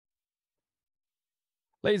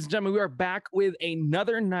Ladies and gentlemen, we are back with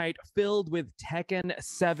another night filled with Tekken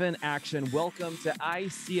 7 action. Welcome to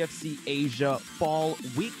ICFC Asia Fall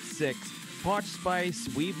Week 6. Potch Spice,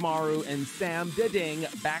 Weebmaru, and Sam Dading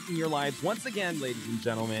back in your lives once again, ladies and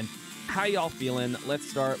gentlemen. How y'all feeling? Let's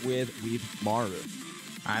start with Weebmaru.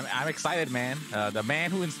 I'm excited, man. The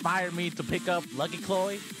man who inspired me to pick up Lucky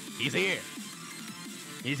Chloe, he's here.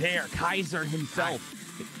 He's here, Kaizur himself.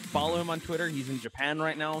 Follow him on Twitter. He's in Japan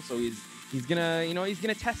right now, so he's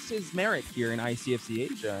gonna test his merit here in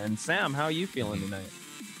ICFC Asia. And Sam, how are you feeling tonight?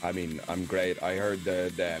 I mean, I'm great. I heard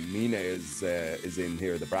that Mina is in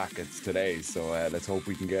here, the brackets today. So let's hope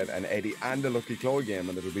we can get an Eddie and a Lucky Chloe game,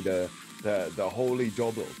 and it'll be the holy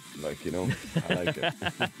double. Like, you know, I like it.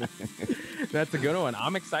 That's a good one.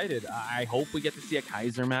 I'm excited. I hope we get to see a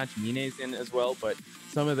Kaizur match. Mine's in as well, but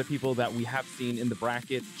some of the people that we have seen in the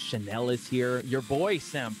bracket, Chanel is here. Your boy,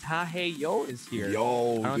 Sam, Taheyo is here.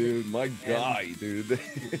 Yo, dude, my guy, dude.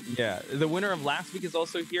 Yeah, the winner of last week is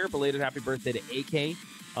also here. Belated happy birthday to AK.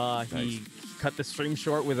 He cut the stream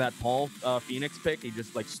short with that Paul Phoenix pick. He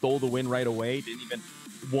just like stole the win right away. Didn't even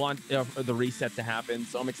want the reset to happen.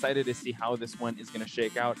 So I'm excited to see how this one is going to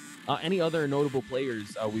shake out. Any other notable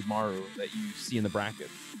players, Weebmaru, that you see in the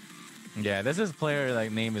brackets? Yeah, this is player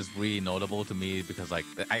like name is really notable to me because like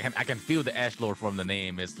I can feel the edgelord from the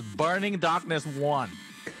name. It's Burning Darkness 1.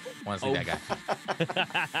 Want to see that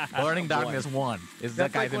guy? Burning Darkness 1 is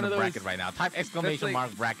that guy's in the bracket right now. Type exclamation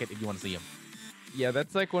mark bracket if you want to see him. Yeah,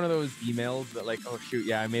 that's like one of those emails that like, oh shoot,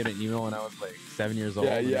 yeah, I made an email when I was like 7 years old.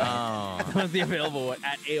 Yeah. That was available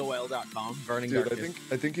at AOL.com. Burning Dude, Darkness.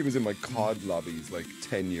 I think he was in my COD lobbies like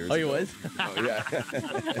 10 years ago. ago. Oh, he was? Oh,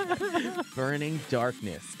 yeah. Burning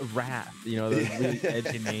Darkness, Wrath, you know, those really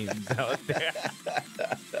edgy names out there.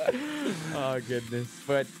 Oh, goodness.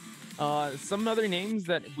 But some other names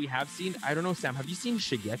that we have seen, I don't know, Sam, have you seen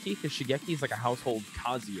Shigeki? Because Shigeki is like a household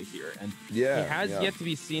Kazuya here. And he has yet to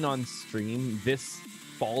be seen on stream this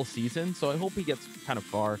fall season, so I hope he gets kind of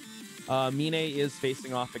far. Mine is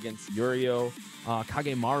facing off against Yurio.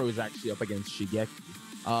 Kagemaru is actually up against Shigeki.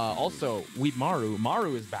 Also, Weebmaru,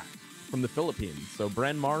 Maru is back from the Philippines. So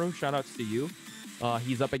Bren Maru, shout outs to you.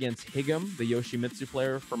 He's up against Higem, the Yoshimitsu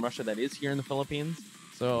player from Russia that is here in the Philippines.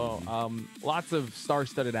 So lots of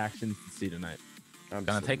star-studded actions to see tonight. I'm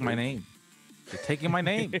gonna take my name. You're taking my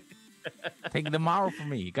name. Taking the Maru from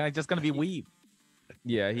me. Guy's just gonna be Weeb.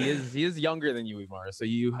 Yeah, he is younger than you, Weebmaru, so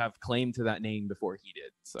you have claim to that name before he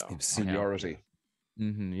did. So seniority.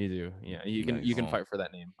 You do. Yeah, you can fight for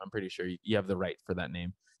that name. I'm pretty sure you have the right for that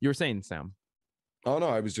name. You were saying, Sam. Oh no,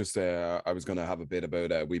 I was just I was gonna have a bit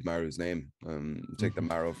about Weebmaru's name. Take the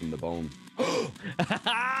marrow from the bone.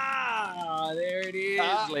 There it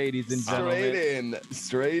is, ladies and gentlemen.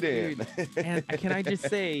 Straight in. Dude, and can I just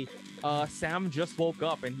say, Sam just woke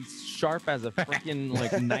up and he's sharp as a freaking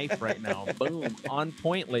like knife right now. Boom, on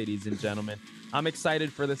point, ladies and gentlemen. I'm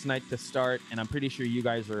excited for this night to start, and I'm pretty sure you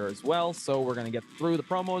guys are as well. So we're gonna get through the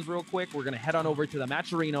promos real quick. We're gonna head on over to the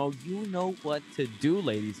Matcherino. You know what to do,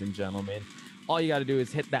 ladies and gentlemen. All you got to do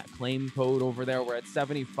is hit that claim code over there. We're at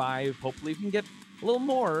 75. Hopefully, we can get a little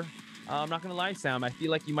more. I'm not gonna lie, Sam. I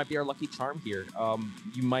feel like you might be our lucky charm here.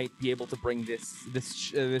 You might be able to bring this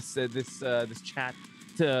chat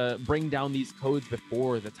to bring down these codes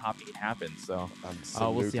before the top 8 happens. So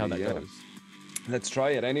we'll see how that goes. Let's try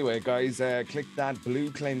it anyway, guys. Click that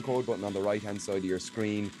blue claim code button on the right-hand side of your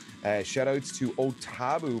screen. Shout outs to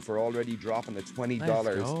Otabu for already dropping the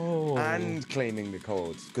 $20 and claiming the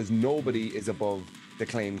codes, because nobody is above the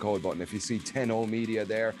claim code button. If you see 10O Media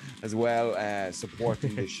there as well,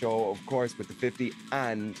 supporting the show, of course, with the 50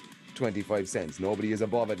 and 25 cents. Nobody is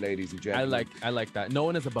above it, ladies and gentlemen. I like that. No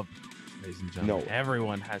one is above, ladies and gentlemen. No.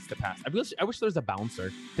 Everyone has to pass. I wish there was a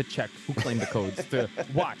bouncer to check who claimed the codes to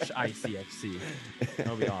watch ICFC. That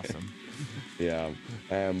would be awesome. Yeah,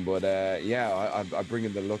 I bring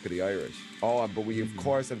in the luck of the Irish. Oh, but we of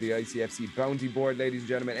course have the ICFC bounty board, ladies and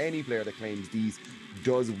gentlemen. Any player that claims these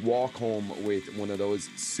does walk home with one of those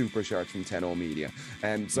super sharks from 10O Media.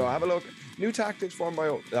 So have a look. New tactics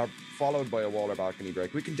followed by a wall or balcony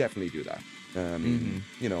break. We can definitely do that.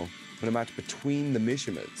 You know, in a match between the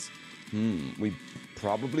Mishimas, we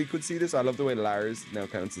probably could see this. I love the way Lars now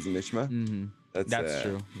counts as a Mishima. That's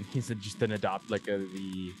true. He's just an adopt like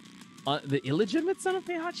the illegitimate son of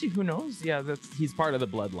Heihachi. Who knows? Yeah, he's part of the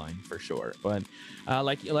bloodline for sure. But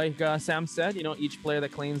like Sam said, you know, each player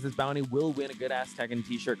that claims this bounty will win a good ass Tekken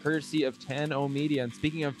t-shirt courtesy of 10O Media. And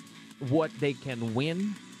speaking of what they can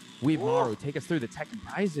win, Weebmaru, take us through the Tekken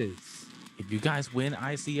prizes. If you guys win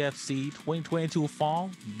ICFC 2022 fall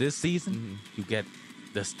this season, you get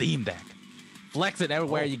the Steam Deck. Flex it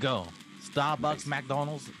everywhere you go. Starbucks,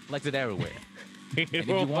 McDonald's, flex it everywhere. And if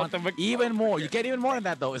you want even more, you get even more than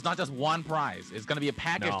that though. It's not just one prize. It's gonna be a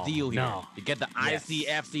package deal here. No. You get the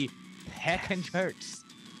ICFC Tekken shirts,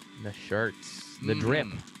 the shirts, the drip,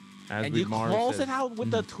 and you close it out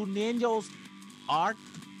with the two ninjas art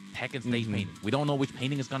Tekken stage painting. We don't know which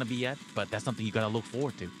painting it's gonna be yet, but that's something you gotta look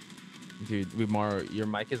forward to. Dude, Weedmaro, your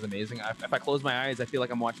mic is amazing. If I close my eyes, I feel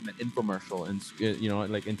like I'm watching an infomercial, and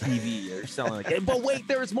like in TV, they're selling like, hey, but wait,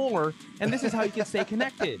 there's more. And this is how you can stay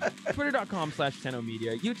connected.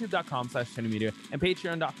 Twitter.com/TennoMedia, YouTube.com/TennoMedia, and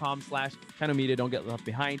Patreon.com/TennoMedia. Don't get left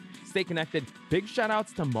behind. Stay connected. Big shout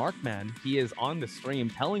outs to Markman. He is on the stream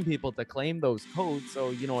telling people to claim those codes.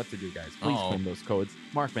 So you know what to do, guys. Please claim those codes.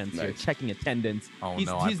 Markman's here checking attendance.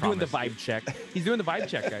 He's doing the vibe check. He's doing the vibe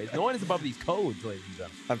check, guys. No one is above these codes, ladies and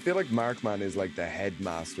gentlemen. I feel like Markman is like the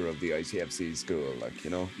headmaster of the ICFC school, like, you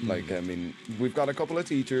know, like, I mean, we've got a couple of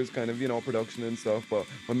teachers, kind of, you know, production and stuff, but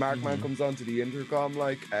when Markman comes onto the intercom,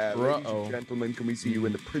 like, ladies and gentlemen, can we see you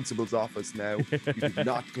in the principal's office now? You did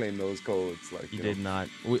not claim those codes, like, you did not.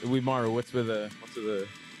 Weedmaro, what's going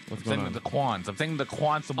on? The Quans. I'm saying the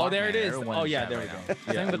Quans. Oh, there it is. Oh, yeah, there we go. I'm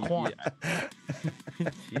saying the Quans.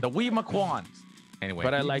 The Weema Quans. Anyway,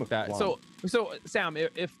 but I like that. So Sam,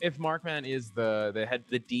 if Markman is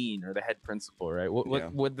the dean or the head principal, right?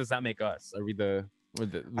 What does that make us? Are we the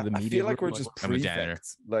media? I feel like we're just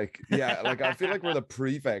prefects. Like, yeah, like I feel like we're the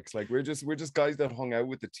prefects. Like we're just guys that hung out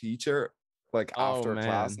with the teacher, like after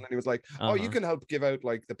class, and then he was like, "Oh, you can help give out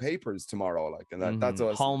like the papers tomorrow," like, and that's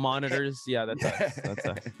us. Hall monitors, yeah, that's us. That's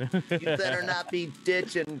us. You better not be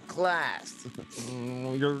ditching class.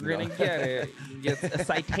 You're gonna get a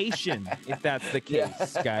citation if that's the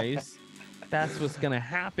case, guys. That's what's gonna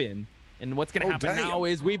happen. And what's gonna happen now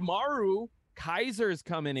is Weedmaro Kaizur's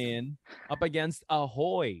coming in up against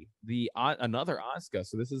Ahoy, another Asuka.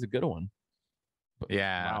 So this is a good one.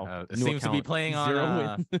 Yeah, it seems to be playing on 0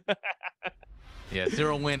 win. Yeah,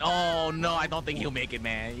 0 win. Oh no, I don't think he'll make it,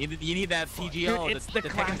 man. You need that TGO. Dude, it's the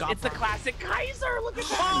classic Kaizur. Look at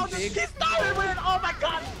that. Oh, he started with it. Oh my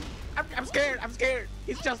god, I'm scared. I'm scared.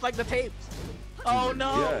 He's just like the tapes. Oh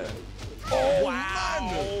no. Yeah. Oh wow.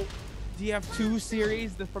 Man. Do you have 2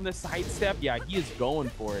 series from the sidestep? Yeah, he is going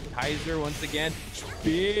for it. Kaizur once again,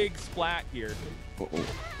 big splat here.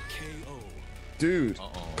 Dude,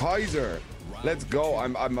 Kaizur, let's go.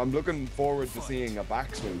 I'm looking forward to seeing a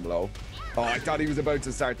backswing blow. Oh, I thought he was about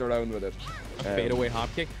to start the round with it. Fadeaway hop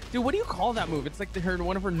kick. Dude, what do you call that move? It's like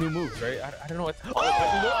one of her new moves, right? I don't know what. Look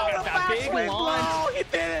at that big launch. He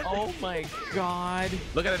did it. Oh my god.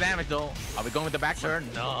 Look at the damage though. Are we going with the back turn?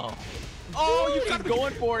 No. Oh, you keep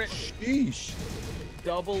going for it. Sheesh.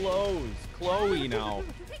 Double O's. Chloe now.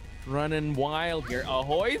 Running wild here.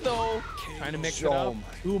 Ahoy though. Trying to mix it up.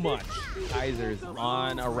 Too much. Kaizur's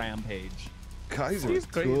on a rampage. Kaizur's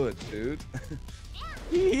good, dude.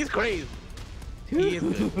 He's crazy. He is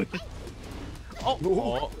good.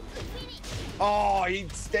 Oh, he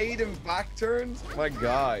stayed in back turns? My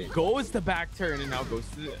guy. Goes to back turn and now goes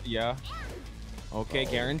to okay,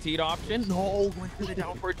 guaranteed option. No, went to the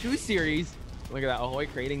down for 2 series. Look at that. Ahoy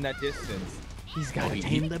creating that distance. He's got to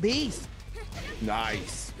tame the beast.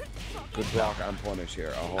 Nice. Good block and punish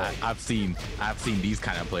here. Ahoy. I've seen these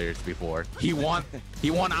kind of players before. He want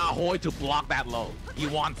Ahoy to block that low. He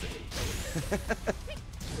wants it.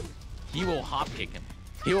 He will hop kick him.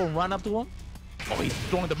 He will run up to him. Oh, he's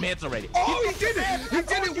throwing the mids already. Oh, he did it! He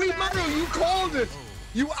did it! Weedmaro, you called it!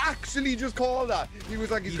 You actually just called that. He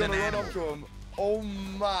was like, he's gonna run up to him. Oh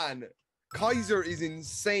man, Kaizur is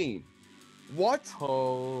insane. What?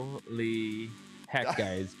 Holy heck,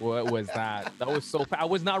 guys! What was that? That was so fast. I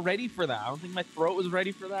was not ready for that. I don't think my throat was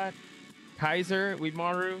ready for that. Kaizur,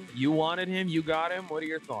 Weedmaro, you wanted him, you got him. What are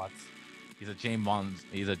your thoughts? He's a James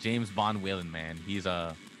Bond villain, man. He's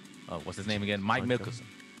a what's his name again? Mike Mickelson.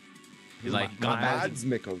 He's like Mads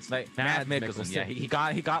Mikkelsen. Like Mads Mikkelsen. Yeah, he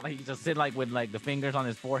got like he just sit like with like the fingers on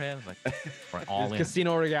his forehead. It's like for all in.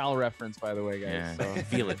 Casino Royale reference, by the way, guys. Yeah, so.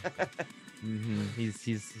 Feel it.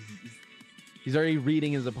 He's already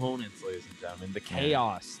reading his opponents, ladies and gentlemen. The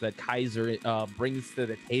chaos that Kaizur brings to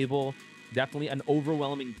the table, definitely an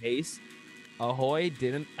overwhelming pace. Ahoy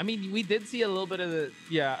didn't. I mean, we did see a little bit of the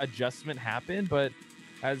adjustment happen, but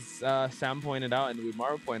as Sam pointed out and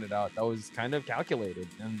Weedmaro pointed out, that was kind of calculated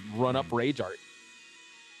and run up rage art.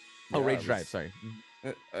 Rage drive. Sorry.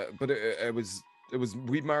 But it was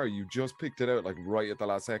Weedmaro. You just picked it out like right at the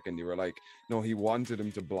last second. You were like, no, he wanted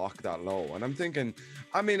him to block that low, and I'm thinking,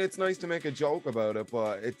 I mean, it's nice to make a joke about it,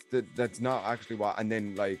 but that's not actually what. And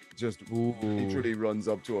then like just literally runs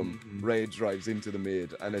up to him, rage drives into the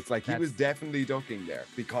mid, and it's like he was definitely ducking there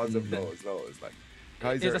because of those lows. Like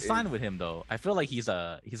It's a sign with him though. I feel like he's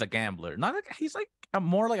a gambler. Not like he's like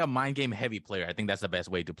more like a mind game heavy player. I think that's the best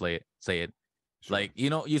way to say it. Sure. Like, you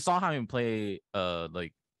know, you saw how him play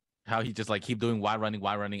like how he just like keep doing wide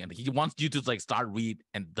running, and he wants you to like start read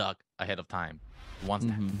and duck ahead of time. He wants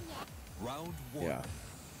that. Round 1. Yeah.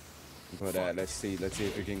 But let's see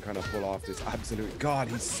if we can kind of pull off this absolute. God,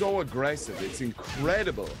 he's so aggressive. It's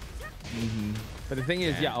incredible. But the thing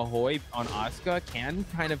is, yeah, Ahoy on Asuka can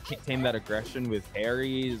kind of tame that aggression with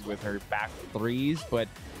parries, with her back threes. But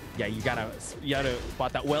yeah, you gotta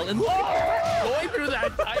spot that well. And going through that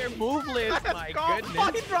entire move list. My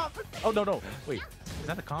goodness. Oh no! Wait, is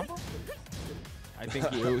that a combo? I think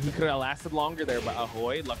he could have lasted longer there, but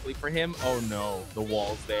Ahoy, luckily for him, oh no, the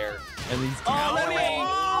wall's there. And he's counting.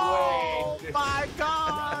 Oh my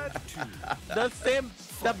god! The sim,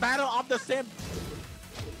 the battle of the sim.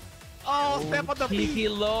 Oh, step on the peaky feet.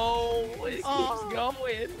 Low. It keeps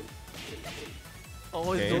going.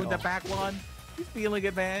 Oh, he's doing the back one. He's feeling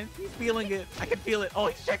it, man. He's feeling it. I can feel it. Oh,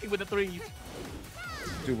 he's checking with the threes.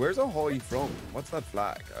 Dude, where's Ahoy from? What's that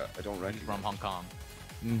flag? I don't recognize. From Hong Kong.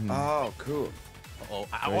 Oh, cool. Oh,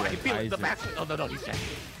 I feel the back. Oh no, he's checking.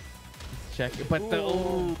 Check, but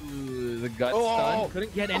the gut stun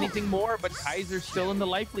couldn't get anything more. But Kaizur's still in the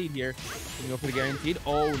life lead here. Can you go for the guaranteed?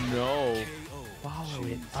 Oh no! Follow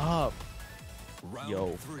it up.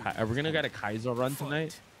 Yo, are we gonna get a Kaizur run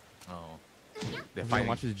tonight? Oh, they're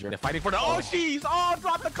fighting. They're fighting for the. Oh, jeez! Oh,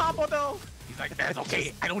 drop the combo though. He's like, that's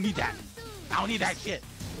okay. I don't need that. I don't need that shit.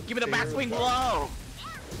 Give me the backswing low.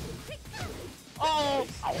 Oh,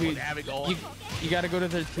 dude, there we go. You gotta go to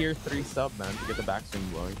the tier 3 sub, man, to get the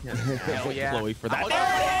backswing blowing. Hell yeah. Chloe for that.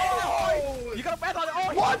 Oh, you gotta bet on it.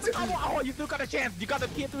 Oh, what? Oh, you still got a chance. You got the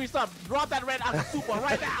tier 3 sub. Drop that red as a super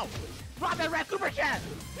right now. Drop that red super chat.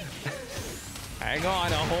 Hang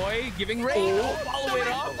on, Ahoy, giving rain. Follow it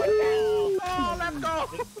up. Oh, let's go.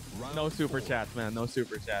 No super chats, man. No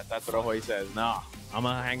super chats. That's what Ahoy says. Nah, I'm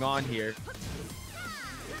gonna hang on here.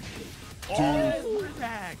 Oh,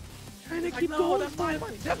 back. Trying to keep going.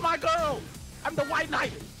 That's my girl. I'm the white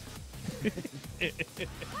knight. He's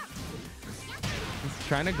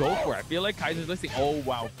trying to go for it. I feel like Kaizur's listening. Oh,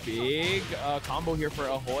 wow. Big combo here for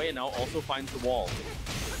Ahoy, and now also finds the wall.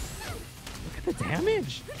 Look at the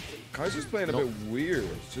damage. Kaizur's playing a bit weird.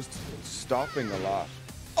 Just stopping a lot.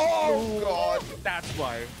 Oh, God. That's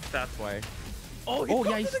why. Oh,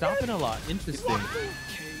 yeah, he's stopping a lot. Interesting.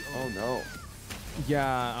 Oh, no.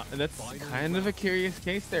 Yeah, that's kind of a curious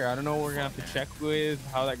case there. I don't know. We're gonna have to check with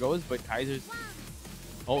how that goes. But Kaizur's.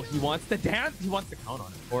 Oh, he wants to dance. He wants to count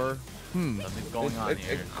on it. Or something's going on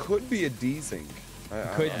here. It could be a desync.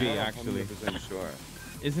 Could be actually. 100% sure.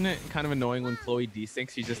 Isn't it kind of annoying when Chloe desyncs?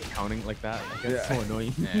 She's just counting like that. Like, that's so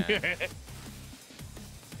annoying.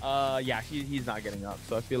 Yeah. He's not getting up.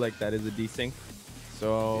 So I feel like that is a desync.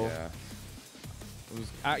 So. Yeah. It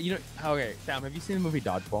was, you know. Okay, Sam. Have you seen the movie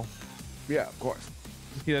Dodgeball? Yeah, of course.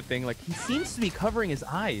 You see that thing? Like, he seems to be covering his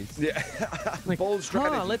eyes. Yeah. Like, bold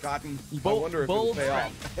strategy, Cotton. I wonder if it'll pay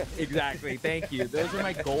off. Exactly. Thank you. Those are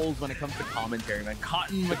my goals when it comes to commentary, man.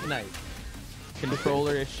 Cotton McKnight.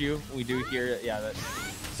 Controller issue. We do hear, yeah.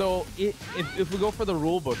 So if we go for the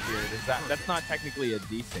rule book here, that's not technically a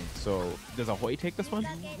desync. So does Ahoy take this one?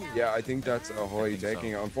 Yeah, I think that's Ahoy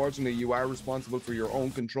taking it. Unfortunately, you are responsible for your own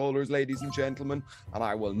controllers, ladies and gentlemen, and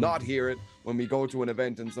I will not hear it when we go to an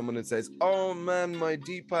event and someone says, "Oh man, my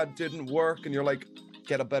D-pad didn't work," and you're like,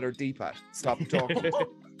 "Get a better D-pad. Stop talking." You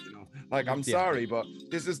know, like, I'm sorry, but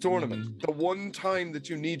this is tournament. The one time that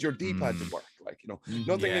you need your D-pad to work. Like, you know,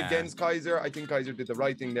 nothing against Kaizur. I think Kaizur did the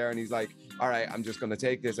right thing there, and he's like, all right, I'm just going to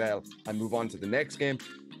take this L and move on to the next game.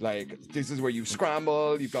 Like, this is where you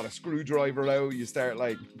scramble, you've got a screwdriver out, you start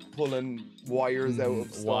like pulling wires out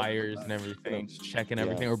of stuff wires and everything, checking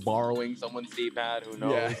everything, or borrowing someone's D-pad, who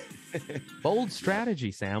knows. Yeah. Bold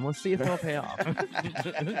strategy, Sam. Let's see if it'll pay off.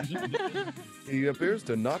 He appears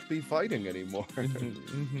to not be fighting anymore.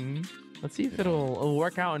 Let's see if it'll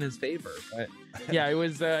work out in his favor. But yeah, it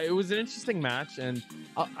was an interesting match, and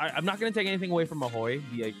I'm not going to take anything away from Ahoy.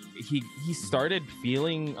 He started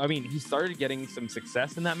feeling. I mean, he started getting some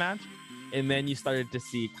success in that match, and then you started to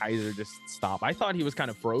see Kaizur just stop. I thought he was kind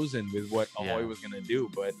of frozen with what Ahoy was going to do,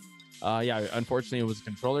 but yeah, unfortunately, it was a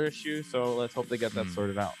controller issue. So let's hope they get that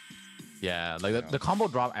sorted out. Yeah, like the combo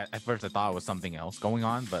drop. At first, I thought it was something else going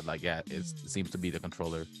on, but like, yeah, it seems to be the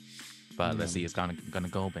controller. But let's see, it's gonna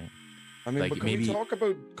go, man. I mean, like, but can we talk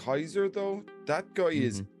about Kaizur though? That guy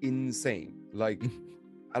is insane. Like,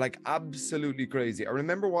 absolutely crazy. I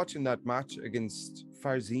remember watching that match against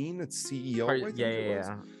Farzine at CEO.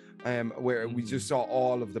 Where we just saw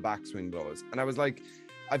all of the backswing blows, and I was like,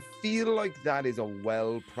 I feel like that is a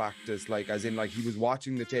well practiced, like as in like he was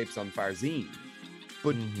watching the tapes on Farzine.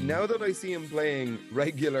 But now that I see him playing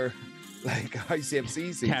regular like ICFC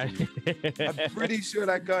season, I'm pretty sure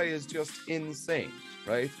that guy is just insane,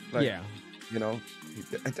 right? Like, yeah. you know,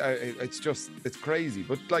 it's crazy,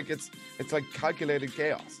 but like it's like calculated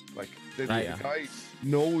chaos. Like the guy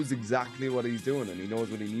knows exactly what he's doing, and he knows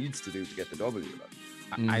what he needs to do to get the W.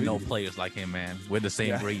 Like, I know players like him, man. We're the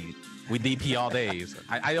same breed. We DP all days.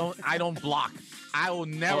 I don't block. I will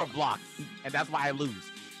never block, and that's why I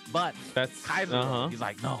lose. But that's Kaizur. He's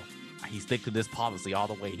like, no, he stick to this policy all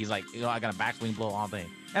the way. He's like, I got a backswing blow all day.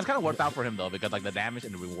 And it's kind of worked out for him though, because like the damage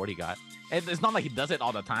and the reward he got. And it's not like he does it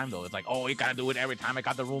all the time though. It's like, oh, you gotta do it every time I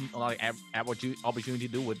got the room, like opportunity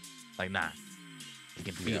to do it. Like, nah, he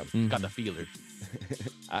can feel it. He got the feeler.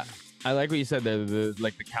 I like what you said,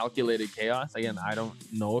 the calculated chaos. Again, I don't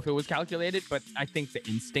know if it was calculated, but I think the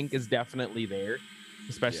instinct is definitely there.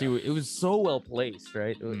 Especially, it was so well placed,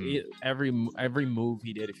 right? Every move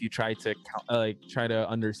he did, if you try to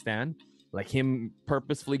understand, like him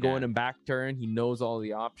purposefully going in back turn, he knows all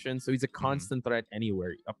the options, so he's a constant threat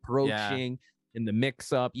anywhere, approaching in the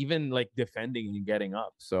mix up, even like defending and getting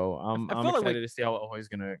up. So I'm excited to see how Ahoy's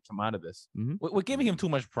gonna come out of this. We're giving him too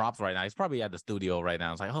much props right now. He's probably at the studio right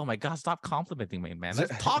now. It's like, oh my god, stop complimenting me, man.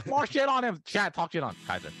 Let's talk more shit on him. Chat, talk shit on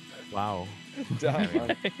Kaizur. Wow.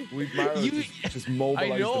 We've just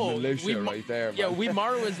mobilized the militia right there, man. Yeah,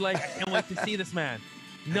 Maru was like, I can't wait to see this man.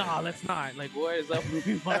 No, let's not. Like, what is up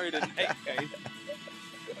with Maru tonight, guys?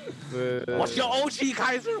 What's your Oshi,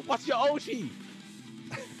 Kaizur? What's your Oshi?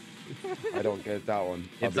 I don't get that one.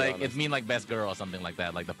 It's like honest. It's mean like best girl or something like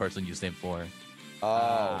that, like the person you simp for.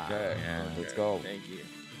 Oh, okay. Let's go.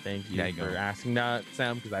 Thank you for asking that,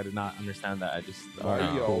 Sam, because I did not understand that. I just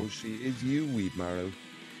Yoshi is you, Weed Maru.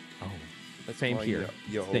 Oh, same here.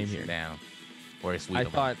 Same here. Down. Or sweet. I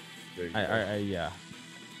thought,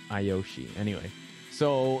 Ayoshi. Anyway,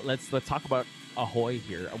 so let's talk about Ahoy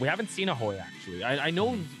here. We haven't seen Ahoy actually. I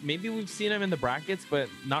know maybe we've seen him in the brackets, but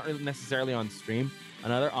not really necessarily on stream.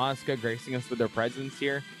 Another Asuka gracing us with their presence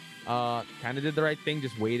here. Kind of did the right thing,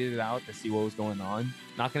 just waited it out to see what was going on.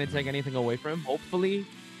 Not going to take anything away from him. Hopefully,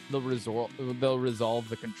 they'll resolve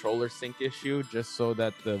the controller sync issue, just so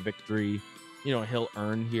that the victory, he'll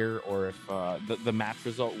earn here, or if the match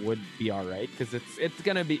result would be all right, because it's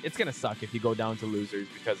gonna suck if you go down to losers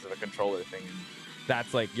because of a controller thing. And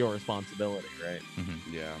that's like your responsibility, right?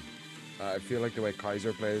 Yeah. I feel like the way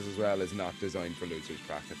Kaizur plays as well is not designed for losers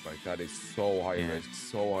bracket. Like that is so high risk,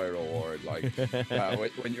 so high reward. Like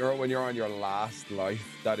when you're on your last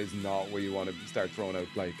life, that is not where you want to start throwing out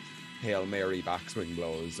like Hail Mary backswing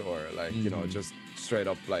blows, or like just straight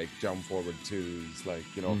up like jump forward twos, like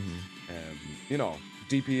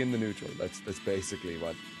DP in the neutral. That's basically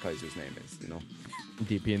what Kaizur's name is.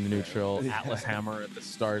 DP in the neutral, Atlas Hammer at the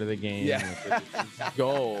start of the game. Yeah, just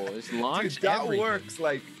go, just launch. Dude, that works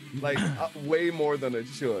like way more than it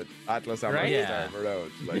should. Atlas Hammer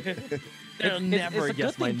around. Like they'll never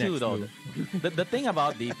guess my next move. The thing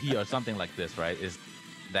about DP or something like this, right, is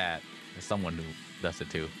that someone who does it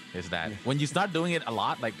too, is that when you start doing it a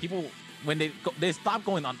lot, like people, when they stop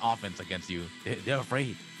going on offense against you, they're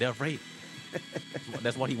afraid.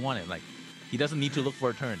 That's what he wanted. Like, he doesn't need to look for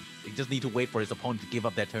a turn. He just need to wait for his opponent to give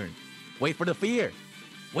up that turn. Wait for the fear.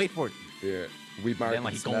 Wait for it. Yeah, we mark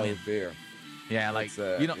like smell fear. Yeah, like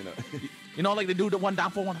like they do the one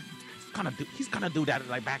down for one. He's gonna do that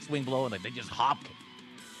like backswing blow, and like they just hop.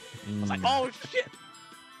 I was like, oh shit.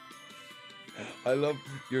 I love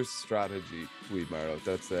your strategy, Weed Marrow.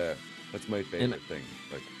 That's my favorite thing.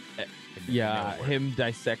 Like, him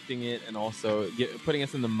dissecting it, and also putting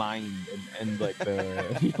us in the mind and like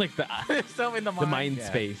the so in the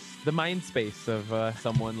mind space of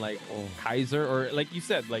someone like Kaizur, or like you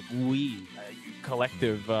said, like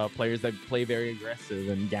collective players that play very aggressive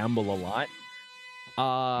and gamble a lot.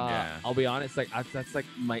 I'll be honest, like that's like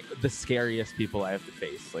the scariest people I have to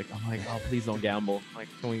face. Like, I'm like, oh, please don't gamble. Like,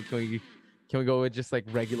 can we go with just like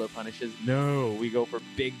regular punishes? No, we go for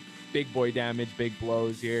big boy damage, big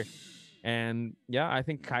blows here. And I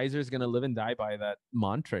think Kaizur's gonna live and die by that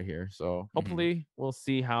mantra here. So hopefully we'll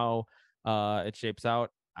see how it shapes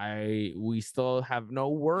out. We still have no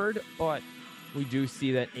word, but we do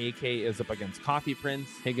see that AK is up against Coffee Prince.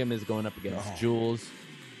 Higem is going up against Jules.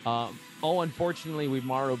 Unfortunately,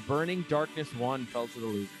 Maru Burning Darkness 1 fell to the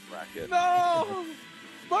loser bracket. No!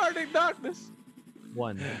 Burning Darkness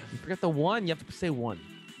 1. You forgot the 1. You have to say 1.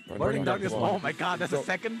 Burning Darkness. Oh my god, that's a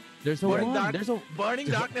second. There's a Burning Burning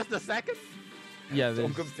Darkness the second. Yeah, Don't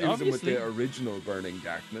there's confuse him with obviously- the original Burning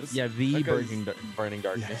Darkness. Yeah, the That guy's- burning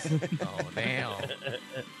darkness. Oh damn!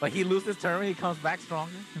 Like he loses turn, he comes back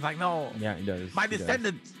stronger. He's like, no, Yeah, he does. my he does.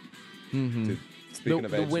 descendants. Dude, speaking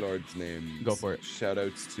of the win- edgelords' names, Go for it. Shout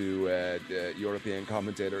outs to the European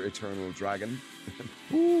commentator Eternal Dragon.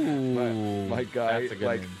 Ooh, my guy, that's a good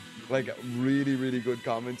like, name. like a really, really good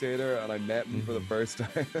commentator, and I met him for the first time.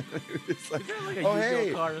 It's like, Is that like a oh Yu-Gi-Oh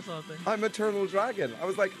hey, card or something? I'm Eternal Dragon. I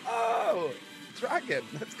was like, oh, Dragon,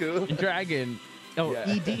 that's cool. Dragon. Oh,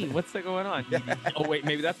 Yeah. ED. What's that going on? ED. Oh wait,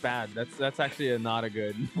 maybe that's bad. That's actually not a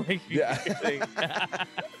good. Like, Yeah. thing.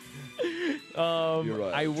 You're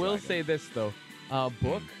right, I will Dragon. say this though.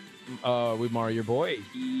 Book, with Mario, your boy,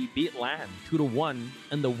 he beat Lan 2-1,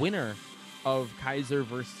 and the winner of Kaizur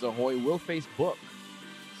versus Ahoy will face Book.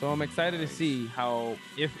 So I'm excited to see how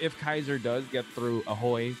if Kaizur does get through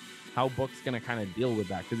Ahoy, how Book's gonna kind of deal with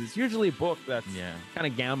that, because it's usually Book that's Yeah, kind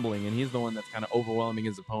of gambling, and he's the one that's kind of overwhelming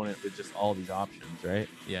his opponent with just all these options, right?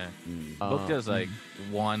 yeah. Mm. Book just like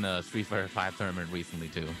won a Street Fighter 5 tournament recently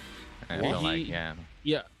too. And I Well, feel like, he- yeah,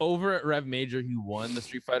 Yeah, over at Rev Major, he won the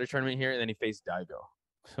Street Fighter tournament here, and then he faced Daigo.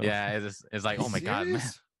 So, yeah. It's like, oh my god, man.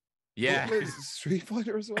 Serious? Yeah, Who plays Street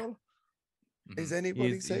Fighter as well. Is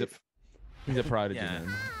anybody He's a- safe? he's a prodigy, Yeah.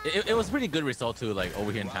 man. it was pretty good result too, like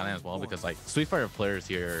over here in Thailand as well, because like Street Fighter players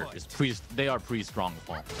here is they are pretty strong as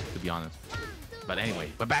well, to be honest. But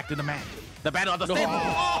anyway, but back to the man, the battle of the stable.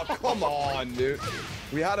 Oh, come on, dude.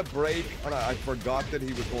 We had a break, and I forgot that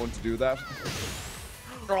he was going to do that.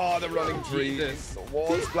 Oh, the running tree. Jesus. The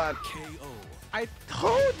wall splat. I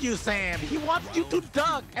told you, Sam. He wants you to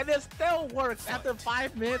duck, and it still works. After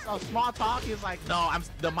 5 minutes of small talk, he's like, "No,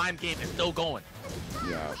 the mind game is still going."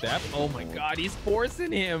 Yeah. Step. Oh my God, he's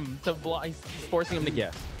forcing him to block. He's forcing him to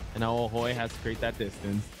guess. And now Ahoy has to create that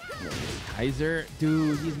distance. Kaizur,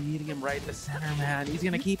 dude, he's meeting him right in the center, man. He's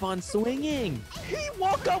gonna keep on swinging. He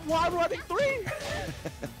woke up while running 3.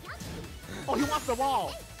 Oh, he wants the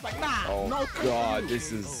wall. Like, nah, Oh no. God,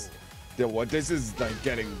 this is. This is like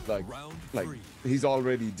getting like he's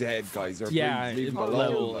already dead, guys. Yeah, Please leave him it's alone.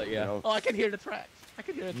 level, like, yeah. you know. Oh, I can hear the track. I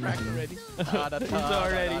can hear the track already. He's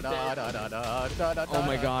already Oh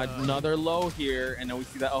my God, another low here, and then we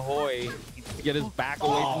see that Ahoy needs to get his back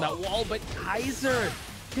away from that wall, but Kaizur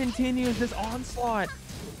continues this onslaught,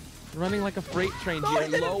 running like a freight train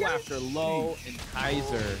here, low after low, and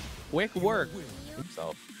Kaizur, quick work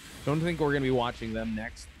himself. Don't think we're gonna be watching them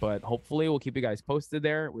next, but hopefully we'll keep you guys posted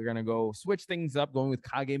there. We're gonna go switch things up, going with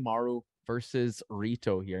Kagemaru versus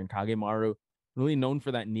Rito here, and Kagemaru, really known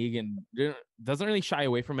for that Negan, doesn't really shy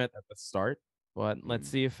away from it at the start. But let's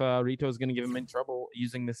see if Rito is going to give him any trouble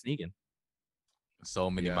using this Negan.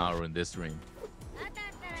 So many Maru in this ring.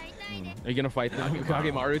 Are you going to fight them,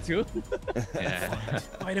 Kagemaru too? Yeah.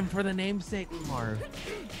 Fight him for the namesake, Maru.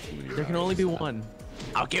 There can only be one.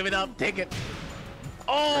 I'll give it up. Take it.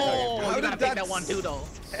 Oh, How you did gotta take that one too, though.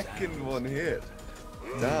 Second one hit.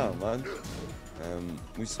 Damn, man.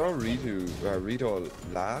 We saw Rito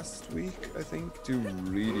last week, I think, do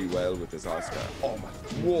really well with this Oscar. Oh my,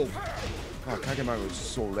 whoa! Oh, Kagemaru was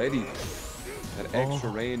so ready. Had extra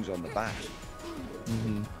range on the bat.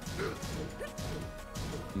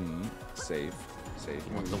 Safe.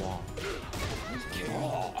 The wall.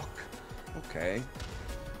 Oh, okay.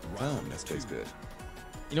 Damn, this plays good.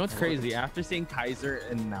 You know what's crazy? After seeing Kaizur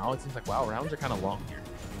and now it seems like, wow, rounds are kind of long here.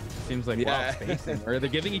 Seems like, wow, spacing. Are they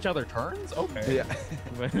giving each other turns? Okay. Yeah.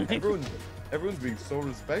 Everyone's being so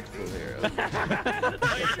respectful here.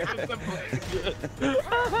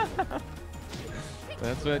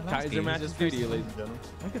 That's what Kaizur matches do to you, ladies and gentlemen.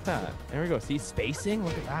 Look at that. There we go. See, spacing?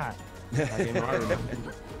 Look at that.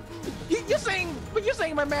 You're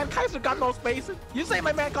saying my man Kaizur got no spacing? You saying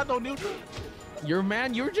my man got no neutral? Your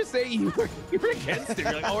man, you were just saying you were against it.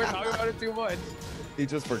 You're like, oh, we're talking about it too much. He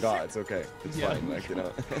just forgot. It's okay. It's fine. Like, you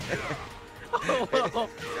know.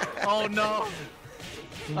 Oh no.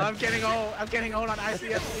 I'm getting old on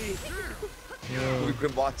ICFC. We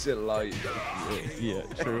could watch it live. Yeah,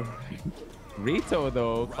 true. Rito,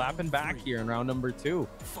 though, clapping back here in round number 2.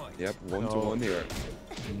 Yep, 1-1 here.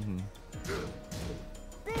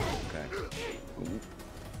 Okay. Ooh.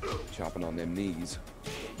 Chopping on them knees.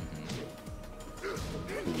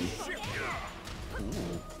 Ooh.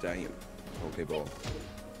 Damn. Okay, ball.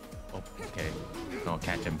 Oh, okay. No,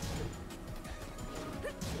 catch him.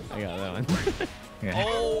 I got that one. Yeah.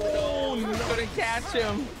 Oh, no, couldn't catch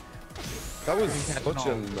him. That was such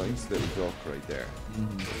a nice little duck right there.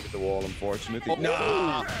 Hit the wall, unfortunately.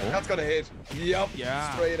 No! That's gonna hit. Yep.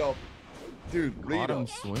 Yeah. Straight up. Dude, Caught Rito. him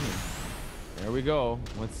swimming. There we go.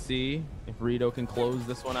 Let's see if Rito can close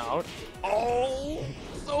this one out. Oh!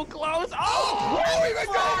 so close. Oh, he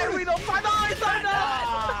went down. Rito fly. No, it's not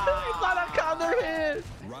done. It's not a counter hit.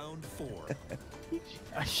 Round 4.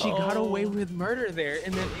 She got away with murder there,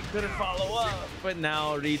 and then it couldn't follow up. But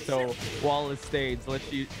now Rito, wall is staged. Let's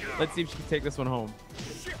see if she can take this one home.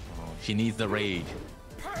 She needs the rage,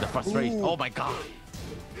 the frustration. Ooh. Oh my god.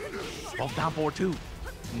 Both down 4-2.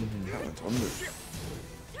 That went under.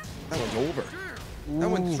 That went over. That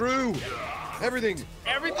went through. Everything.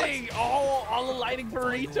 Everything. All the lighting for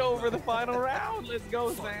Rito for the final round. Let's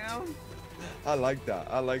go, Sam. I like that.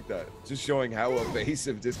 I like that. Just showing how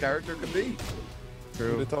evasive this character can be.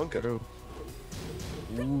 True. With a Tonka. True.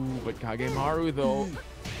 Ooh, but Kagemaru though,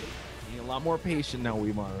 being a lot more patient now,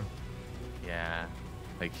 Wimaru. Yeah.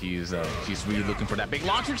 Like she's really looking for that big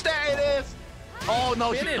launcher. There it is. Oh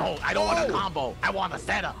no, no, I don't want a combo. I want a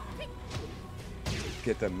setup.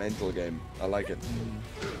 Get the mental game. I like it.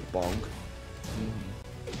 Bonk.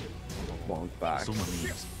 Bonk back. So many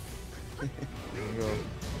memes.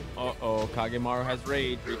 Uh-oh, Kagemaru has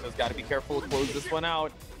rage. Rito's got to be careful to close this one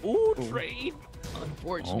out. Ooh, trade.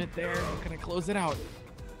 Unfortunate there. Can I close it out?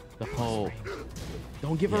 The pole.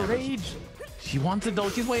 Don't give her rage. She wants it though.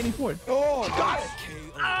 She's waiting for it. Oh, got it.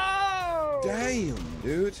 Oh! Damn,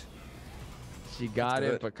 dude. She got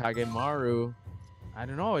it, but Kagemaru, I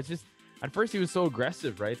don't know. It's just, at first he was so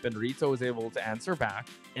aggressive, right? Then Rito was able to answer back.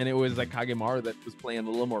 And it was like Kagemaru that was playing a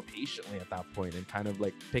little more patiently at that point and kind of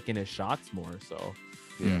like picking his shots more. So,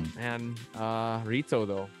 Yeah. and Rito,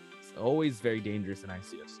 though, it's always very dangerous in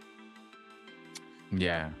ICFC.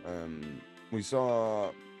 Yeah. We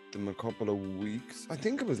saw them a couple of weeks. I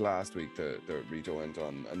think it was last week that Rito went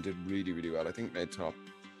on and did really, really well. I think made top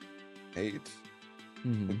 8.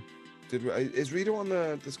 Is Rito on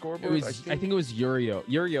the scoreboard? It was, I think it was Yurio.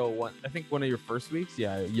 Yurio won. I think one of your first weeks.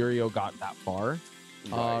 Yeah, Yurio got that far.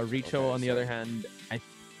 Right, Rito, okay, on the so- other hand,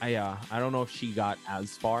 I don't know if she got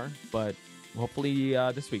as far, but hopefully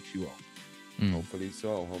this week she will. Hopefully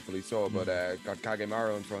so. Hopefully so. But got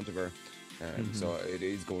Kagemaru in front of her, so it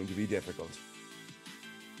is going to be difficult.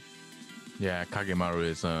 Yeah, Kagemaru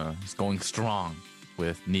is going strong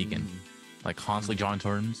with Negan. Like constantly drawing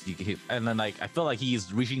turns. And then like I feel like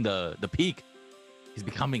he's reaching the peak. He's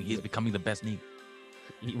becoming the best Negan.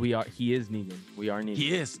 He is Negan. We are Negan.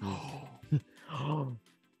 He is.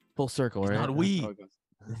 Full circle, right? Not we.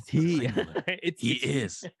 It's he. He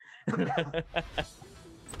is.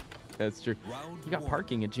 That's true. You got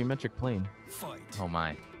parking at geometric plane. Fight. Oh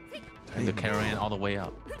my. And the caravan all the way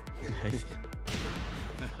up.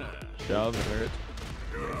 Shove it.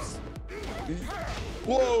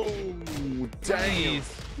 Whoa! Damn!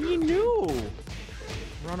 He knew.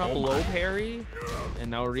 Run up low parry,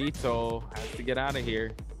 and now Rito has to get out of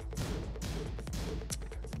here.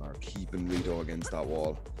 Are keeping Rito against that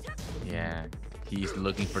wall. Yeah. He's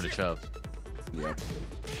looking for the shove. Yeah.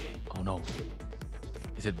 Oh no.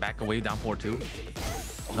 Is it back away down 4-2?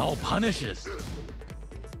 No, punishes.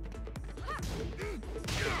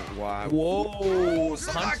 Wow. Whoa!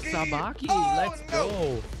 Sabaki! Sabaki, Oh, let's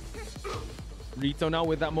go. Rito now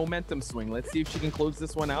with that momentum swing. Let's see if she can close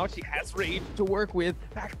this one out. She has rage to work with.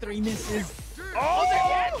 Back 3 misses.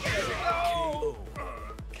 Oh!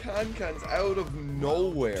 Can's out of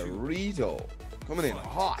nowhere. Rito coming in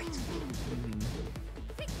hot.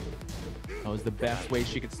 That was the best way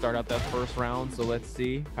she could start out that first round. So let's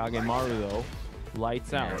see. Kagemaru though,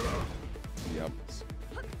 lights out. Yep.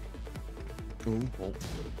 Ooh.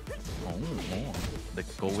 Oh.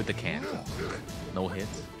 Let's go with the can. No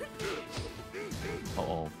hits.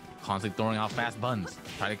 Uh-oh. Constantly throwing out fast buns.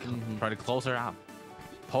 Try to close her out.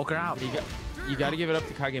 Poke her out. You got to give it up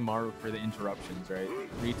to Kagemaru for the interruptions, right?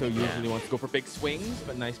 Rito usually wants to go for big swings,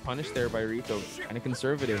 but nice punish there by Rito. Kind of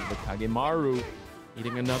conservative, but Kagemaru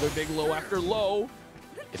eating another big low after low.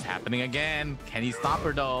 It's happening again. Can he stop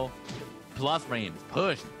her though? Plus frames.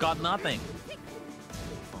 Push. Got nothing.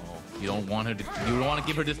 Oh, you don't want her to. You don't want to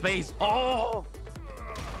give her the space. Oh.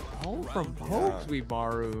 Hole from pokes,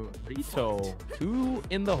 Wimaru. Rito, 2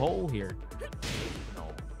 in the hole here.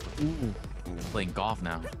 No. Ooh. Playing golf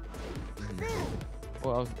now.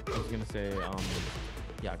 Well, I was gonna say,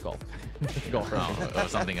 yeah, golf. Golf. Oh,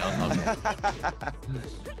 something else. Okay.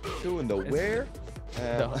 Doing the where?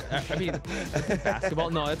 I mean,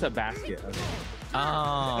 basketball? No, that's a basket. Okay.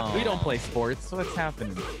 Oh. We don't play sports, so what's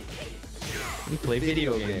happening? We play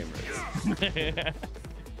video games.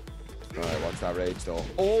 All right, what's that rage though?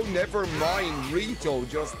 Oh, never mind. Rito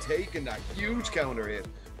just taking that huge counter hit.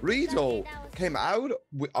 Rito came out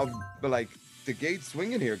of like the gate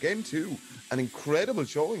swinging here. Game 2, an incredible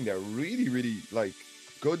showing there. Really, really like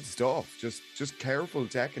good stuff. Just careful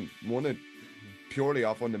Tekken. Won it purely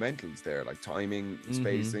off fundamentals there, like timing,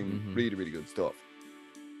 spacing. Really, really good stuff.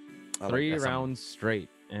 3 rounds straight.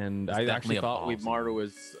 And I actually thought Maru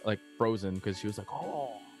was like frozen because she was like,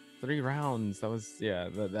 oh, 3 rounds. That was, yeah,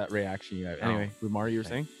 that reaction you had. Anyway, Maru, you were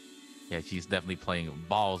saying? Yeah, she's definitely playing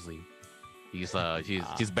ballsy.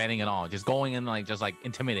 She's betting it all, just going in like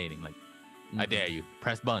intimidating. Like, I dare you,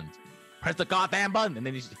 press buttons, press the goddamn button, and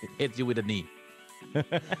then she hits you with a knee.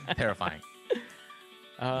 Terrifying.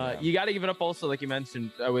 You got to give it up also, like you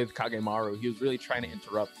mentioned with Kagemaru. He was really trying to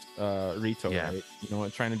interrupt Rito, right? You know,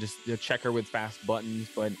 trying to just check her with fast buttons,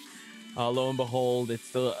 but lo and behold, it's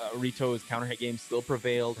still Rito's counter hit game still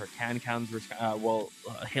prevailed. Her can-cans were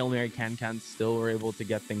Hail Mary can-cans still were able to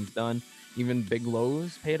get things done. Even big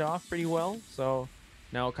lows paid off pretty well. So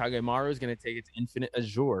now Kagemaru is going to take its Infinite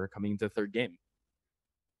Azure coming into the 3rd game.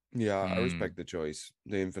 Yeah, I respect the choice.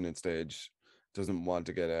 The Infinite stage doesn't want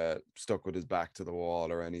to get stuck with his back to the wall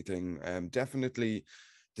or anything. Definitely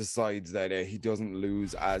decides that he doesn't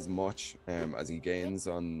lose as much as he gains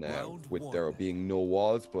on with there being no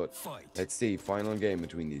walls. But let's see, final game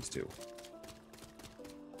between these two.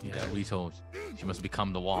 Yeah, Rito, she must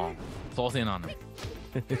become the wall. Close in on him.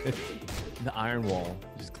 The iron wall,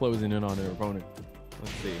 just closing in on her opponent.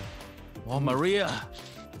 Let's see. Oh, Maria.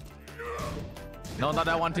 No, not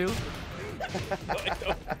that one too.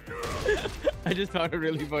 I just found it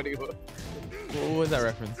really funny. What was that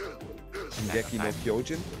reference? Shingeki no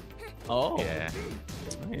Kyojin. Oh, yeah.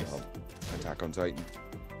 Nice. Attack on Titan.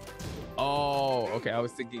 Oh, okay. I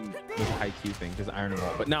was thinking the Haikyuu thing, because Iron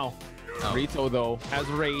Wall. But no, Rito though has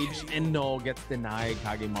rage and gets denied.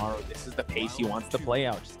 Kagemaru. This is the pace he wants to play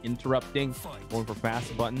out, just interrupting, going for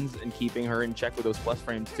fast buttons, and keeping her in check with those plus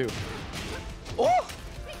frames too. Oh,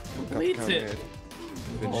 completes it.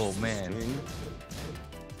 Oh man.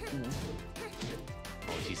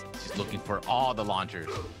 Oh, she's looking for all the launchers,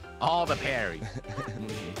 all the parry.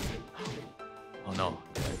 Oh no,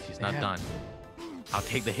 she's not done. I'll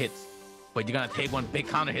take the hits, but you're gonna take one big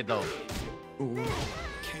counter hit though. Ooh.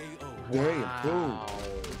 Damn, boom.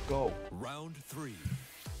 Go. Round 3.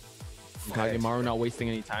 Kagemaru not wasting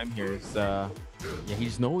any time here. He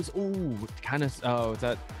just knows. Ooh, kind of. Oh, it's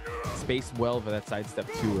that space well for that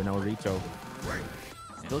sidestep too. And now Rito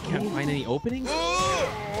still can't find any openings.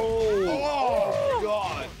 Oh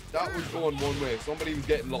God, that was going one way. Somebody was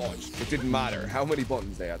getting launched. It didn't matter how many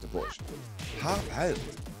buttons they had to push. Half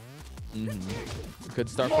health. Good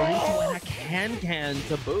start for Rito and a can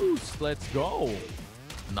to boost. Let's go.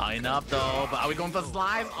 Not enough though, but are we going for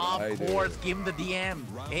slides? Of course, give him the DM.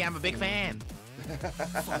 Hey, I'm a big fan.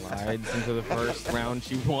 Slides into the first round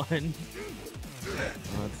she won.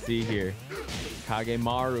 Let's see here.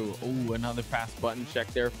 Kagemaru. Oh, another fast button check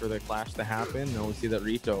there for the clash to happen. No, we see that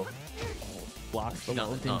Rito blocks the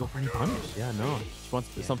low. Didn't go for any punish. Yeah, no. She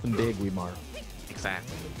wants something big, Maru.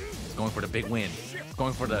 Exactly. It's going for the big win. It's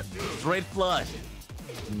going for the straight flush.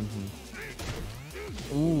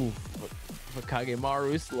 Ooh. But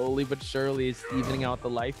Kagemaru slowly but surely is evening out the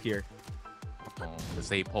life here. Oh, the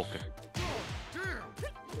save poker.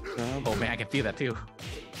 Oh man, I can feel that too.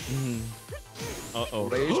 Uh-oh.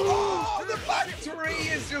 Oh, the back 3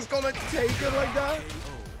 is just gonna take it like that.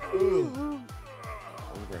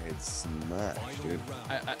 Overhead smash, dude.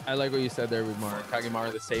 I like what you said there with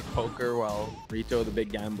Kagemaru, the safe poker, while Rito, the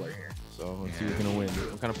big gambler here. So let's see who's gonna win.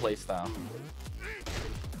 What kind of play style?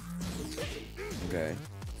 Okay.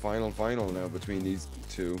 Final now between these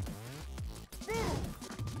two.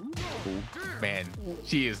 Man,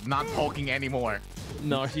 she is not poking anymore.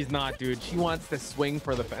 No, she's not, dude. She wants to swing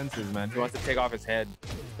for the fences, man. She wants to take off his head.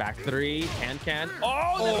 Back 3, can.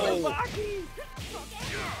 Oh,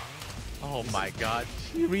 oh my God,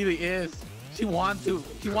 she really is. She wants him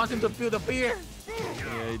to feel the fear.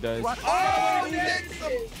 Yeah, he does. Oh, he hits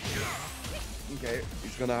him. Okay,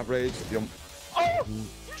 he's gonna have rage. Oh,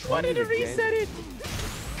 wanted to reset it.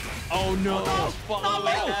 Oh no!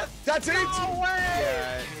 Oh, that's it. No way!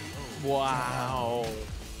 Yeah. Wow.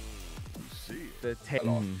 The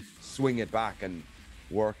swing it back and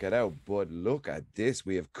work it out. But look at this.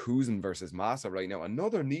 We have Kuzin versus Masa right now.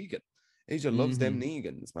 Another Negan. Asia loves them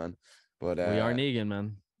Negans, man. But we are Negan,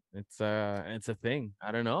 man. It's a thing.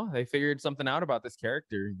 I don't know. They figured something out about this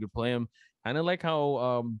character. You could play him kind of like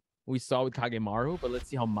how we saw with Kagemaru, but let's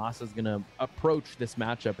see how Masa's gonna approach this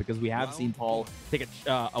matchup, because we have seen Paul take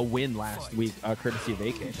a win last week, courtesy of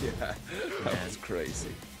AK. Yeah, that was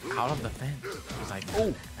crazy. Out of the fence. It was like, oh,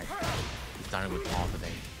 we started with Paul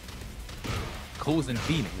today. Kuzin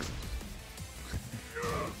Phoenix.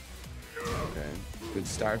 Okay, good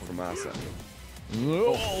start for Masa.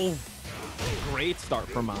 Oh, great start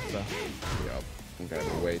for Masa. Yep. Okay,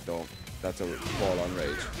 but wait though. That's a fall on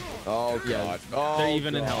rage. Oh God. Yeah, they're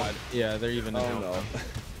even in health. Yeah, they're even in health.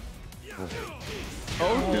 No.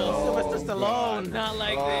 Oh no, Sylvester Stallone. not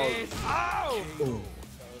like this. Oh! That was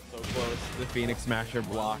so close. The Phoenix Smasher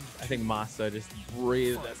blocked. I think Masa just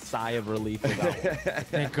breathed a sigh of relief with that one.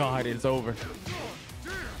 Thank God it's over.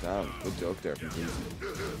 Damn, good joke there from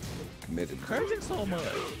Kuzin. Committed. Encouraging so much.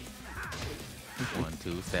 1,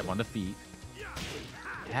 2, step on the feet.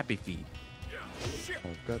 Happy feet.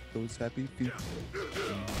 I've got those happy feet.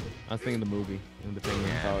 I was thinking the movie. The thing.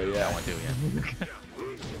 Oh yeah. That one too, yeah.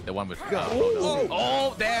 The one with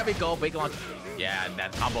oh, there we go, big launch. Yeah,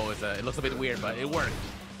 that combo is it looks a bit weird, but it worked.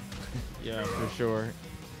 Yeah, for sure.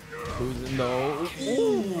 Kuzin though.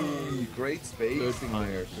 Ooh, great space Good in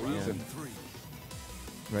there. punch, Kuzin.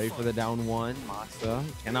 Ready for the down one. Masa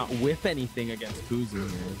cannot whip anything against Kuzin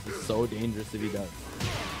here. This is so dangerous if he does.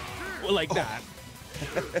 Well, like that.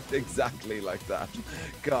 Exactly like that.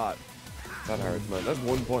 God, that hurts, man. That's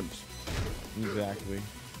one punch. Exactly.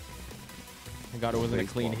 Thank God it wasn't a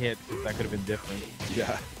clean hit, because that could have been different.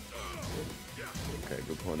 Yeah. Okay,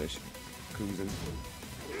 good punish. Kuzin.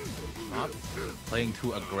 Not playing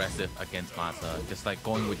too aggressive against Masa. Just like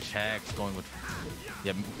going with checks, going with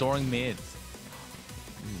throwing mids.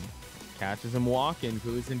 Catches him walking.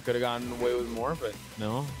 Kuzin could have gotten away with more, but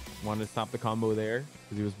no. Wanted to stop the combo there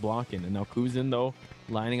because he was blocking. And now Kuzin, though,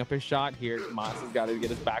 lining up his shot here. Masa's got to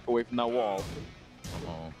get his back away from that wall.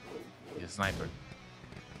 Oh, he's a sniper.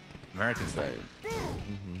 American sniper.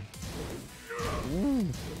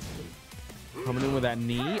 Coming in with that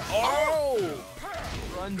knee. Oh!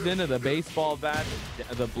 Runs into the baseball bat,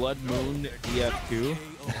 the Blood Moon DF2.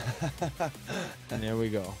 And there we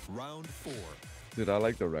go. Round 4. Dude, I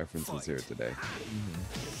like the references here today.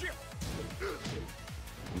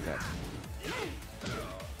 Okay.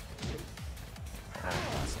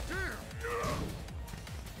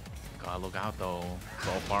 God, look out though.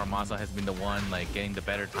 So far, Masa has been the one like getting the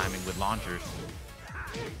better timing with launchers.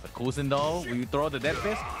 But Kuzin though, will you throw the dead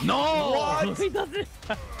fist? No! What? He doesn't.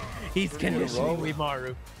 He's conditioning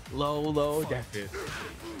Rimaru. Low, death fist.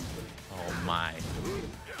 Oh my.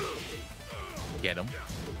 Get him.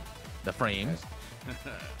 The frame.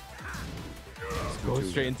 Go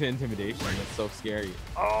straight into intimidation. That's so scary.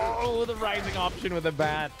 Oh, the rising option with a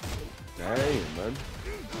bat. Dang, man.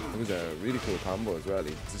 It was a really cool combo as well.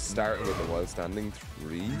 He just started with the while standing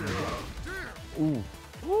 3. Ooh.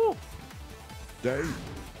 Ooh. Dang.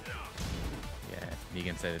 Yeah,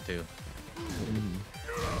 Negan said it too.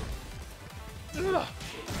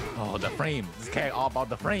 Oh, the frame. This cat all about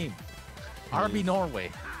the frame. RB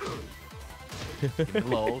Norway. Keep it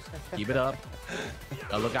low. Keep it up.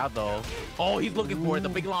 Look out though. Oh, he's looking for it. The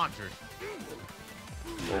big launcher.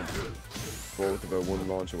 Both about one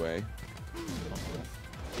launch away.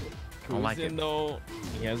 I don't like it. Though,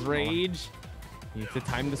 he has rage. He needs to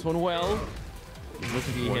time this one well. Look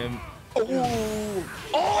at him. Oh!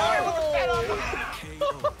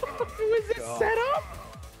 Was it set up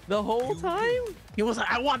the whole time? He was like,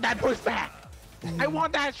 I want that pushback. I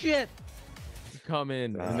want that shit. Come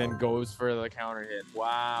in and then goes for the counter hit.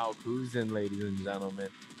 Wow, Kuzin, ladies and gentlemen.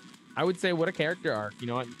 I would say what a character arc. You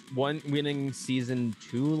know what? One winning season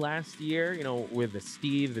 2 last year, you know, with the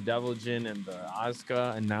Steve, the Devil Jin, and the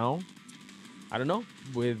Asuka, and now I don't know,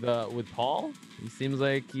 with Paul, he seems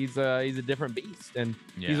like he's a different beast, and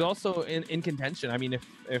he's also in contention. I mean,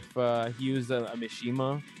 if he used a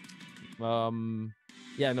Mishima, the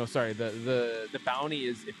bounty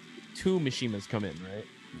is if 2 Mishimas come in, right?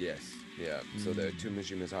 Yes. Yeah. So the 2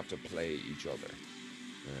 Mishimas have to play each other.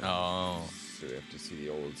 So we have to see the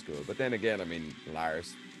old school. But then again, I mean,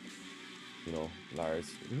 Lars. You know,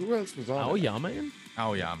 Lars. Who else was on? Aoyama?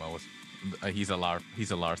 Aoyama was. He's a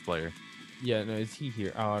Lars player. Yeah, no, is he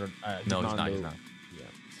here? Oh, no, he's not. He's not. Yeah,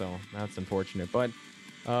 so that's unfortunate. But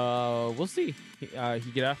we'll see. He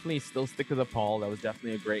could definitely still stick to the Paul. That was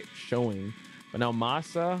definitely a great showing. But now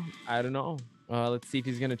Masa, I don't know. Let's see if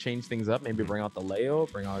he's gonna change things up. Maybe bring out the Leo,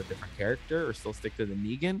 bring out a different character, or still stick to the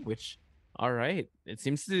Negan. Which, all right, he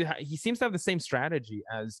seems to have the same strategy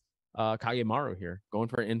as Kagemaru here, going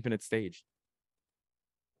for an infinite stage.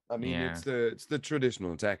 I mean, it's the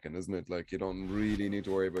traditional Tekken, isn't it? Like, you don't really need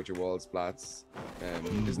to worry about your wall splats.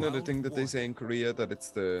 Isn't it a thing that they say in Korea that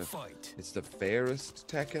it's the fairest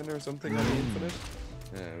Tekken or something on the Infinite?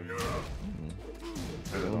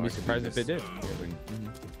 I wouldn't be surprised if it did.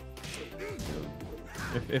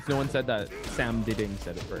 If no one said that, Sam Diding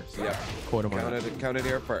said it first. Yeah. Quote him Count it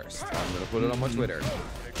here first. I'm going to put it on my Twitter.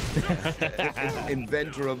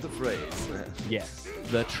 Inventor of the phrase. Yes.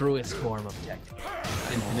 The truest form of Tekken.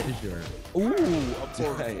 Infinite Azure. Ooh, up to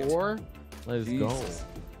 4. Let's go.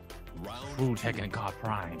 True Tekken God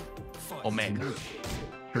Prime. Omega.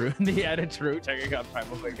 They added true Tekken God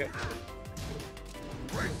Prime Omega.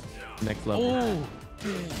 Next level. Ooh.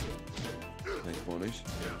 Nice punish.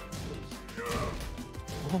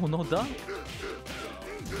 Oh, no dunk.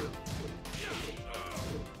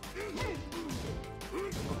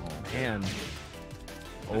 Man,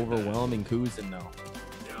 overwhelming Kuzin though.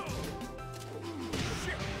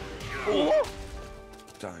 Oh!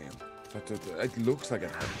 Damn. It looks like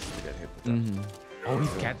it hurts to get hit with that. Oh,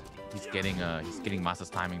 he's getting Masa's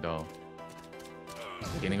timing though.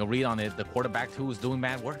 He's getting a read on it. The quarterback too is doing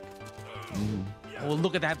bad work. Oh,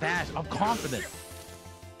 look at that dash. I'm confident.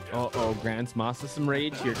 Oh, grants Masa some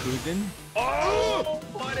rage here, Kuzin. Oh,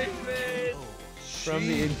 punishment from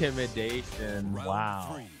the intimidation.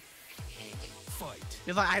 Wow.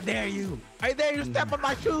 He's like, I dare you. I dare you. Step on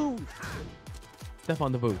my shoes. Step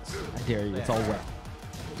on the boots. I dare you. It's all wet.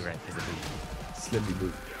 You're right. It's a boot. Slippy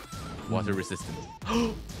boot. Water resistant.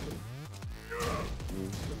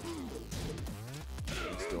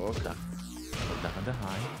 Stuck. Down the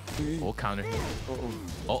high. Oh, counter hit.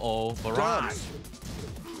 Uh-oh. Barrage. Dance.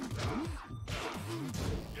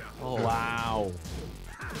 Oh, wow.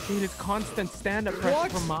 Dude, it's constant stand-up pressure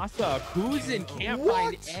from Masa. Kuzin can't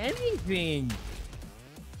find anything.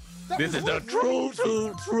 This is the true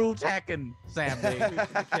Tekken, Sam Dig.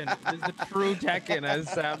 This is the true Tekken, as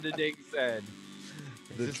Sam Dig said.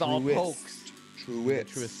 The It's all pokes.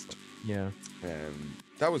 Truest. Yeah.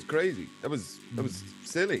 That was crazy. That was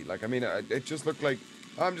silly. Like, I mean, it just looked like,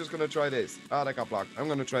 I'm just gonna try this. Oh, that got blocked. I'm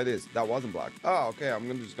gonna try this. That wasn't blocked. Oh, okay.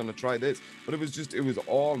 Just gonna try this. But it was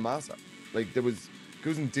all Masa. Like,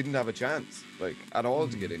 Kuzin didn't have a chance, like, at all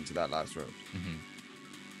to get into that last round.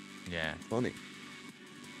 Yeah. Funny.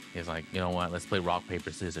 He's like, you know what? Let's play rock,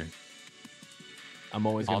 paper, scissors. I'm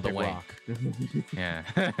always All gonna the pick way. rock. Yeah.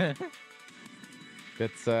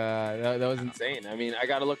 That's that was insane. I mean, I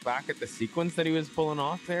got to look back at the sequence that he was pulling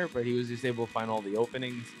off there, but he was just able to find all the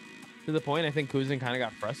openings. To the point, I think Kuzin kind of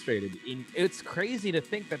got frustrated. It's crazy to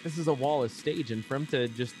think that this is a Wallace stage, and for him to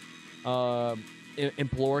just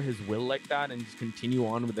implore his will like that and just continue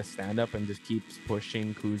on with the stand-up and just keeps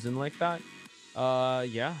pushing Kuzin like that.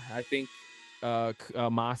 Yeah, I think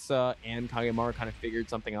Masa and Kagemaru kind of figured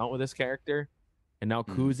something out with this character, and now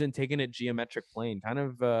Kuzin taking it geometric plane, kind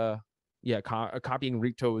of copying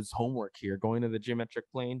Rito's homework here, going to the geometric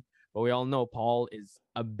plane. But we all know Paul is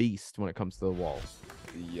a beast when it comes to the walls.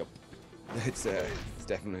 Yep. It's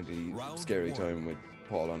definitely a scary time with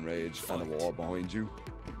Paul on rage and a wall behind you.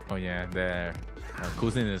 Oh yeah, there.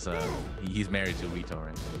 Kuzin is he's married to Rito,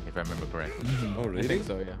 right? If I remember correctly. Oh really? I think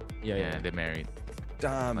so. Yeah. They're married.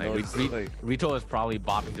 Damn. Like, Rito is probably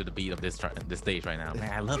bopping to the beat of this stage right now.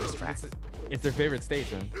 Man, I love this track. It's their favorite stage,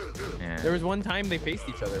 man. Yeah. There was one time they faced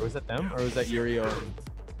each other. Was that them or was that Yurio?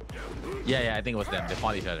 Yeah, I think it was them. They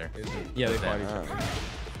fought each other. Yeah, they fought each other.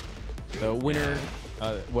 The winner,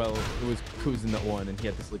 well, it was Kuzin that won, and he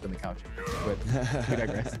had to sleep on the couch. But we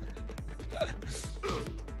digress.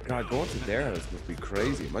 God, going to their house must be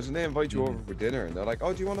crazy. Imagine they invite you over for dinner and they're like,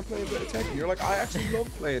 "Oh, do you want to play a bit of Tekken?" You're like, "I actually love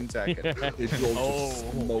playing Tekken." They go to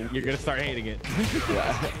smoke. You're gonna start hating it.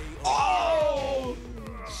 Yeah. Oh!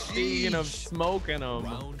 Speaking of smoking them,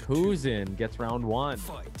 Kuzin gets round one.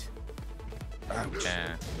 Ouch.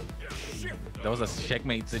 Yeah. That was a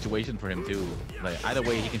checkmate situation for him too. Like either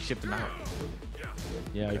way, he can shift him out.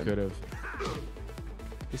 Yeah, he could have.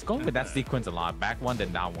 He's going with that sequence a lot. Back one,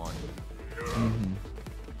 then down one.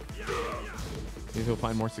 Maybe he'll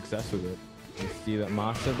find more success with it. You see that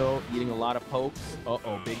Masa though, eating a lot of pokes.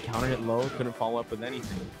 Big counter hit low, couldn't follow up with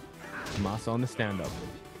anything. Masa on the stand-up.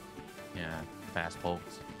 Yeah, fast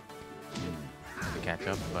pokes to catch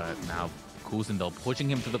up, but now Kuzin though pushing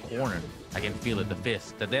him to the corner. I can feel it, the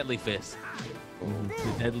fist, the deadly fist.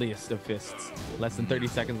 The deadliest of fists. Less than 30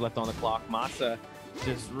 seconds left on the clock. Masa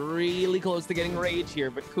just really close to getting rage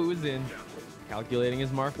here, but Kuzin calculating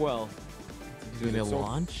his mark well. He's gonna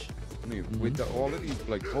launch. I mean, with all of these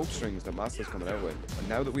like poke strings that Masa's coming out with, and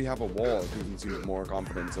now that we have a wall, Kuzin seems more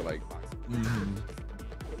confident to like.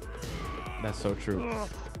 That's so true.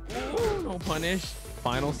 No punish.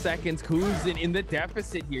 Final seconds. Kuzin in the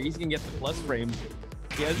deficit here. He's gonna get the plus frame.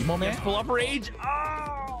 He has full up rage.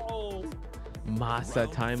 Oh!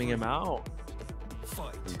 Masa timing him out.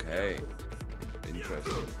 Okay.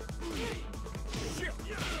 Interesting.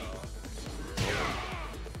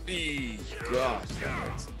 Gosh, that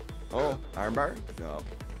hurts. Oh, armbar? No.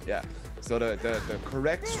 Yeah. So the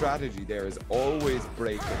correct strategy there is always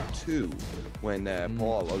break at 2 when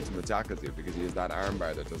Paul ultimate tackles you, because he has that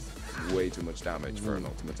armbar that does way too much damage for an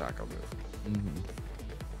ultimate tackle move.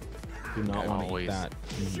 Do not want to eat that.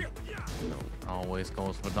 No. Always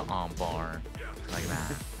goes for the arm bar like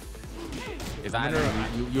that. Is that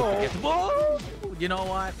you forget? You know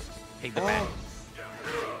what? Take the back.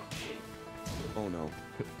 Oh no.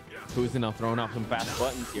 Kuzin now throwing off some fast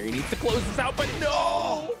buttons here. He needs to close this out, but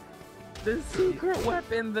no! The secret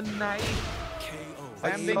weapon, the knife.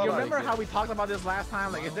 And you remember how we talked about this last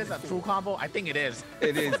time? Like, is this a true combo? I think it is.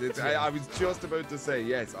 It is. It's, I was just about to say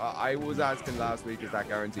yes. I was asking last week, is that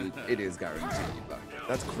guaranteed? It is guaranteed. Like,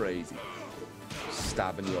 that's crazy.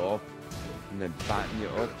 Stabbing you up and then batting you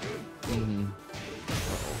up.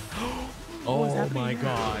 Oh my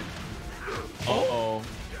god. Uh-oh.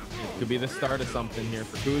 It could be the start of something here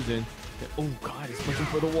for Kuzin. Oh god, he's pushing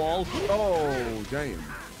for the wall. Oh, damn.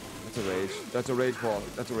 That's a rage. That's a rage ball.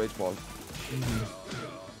 That's a rage ball.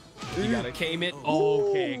 You gotta tame it.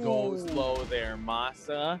 Okay, goes low there,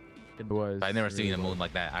 Masa. It was. I never seen a moon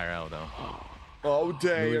like that IRL though. Oh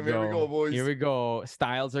damn! Here we go, boys. Here we go.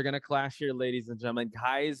 Styles are gonna clash here, ladies and gentlemen.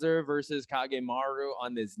 Kaizur versus Kagemaru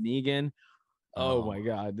on this Negan. Oh my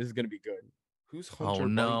god, this is gonna be good. Who's Hunter? Oh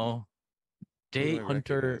no. Jay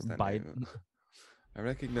Hunter Biden. I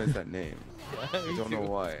recognize that name. I don't know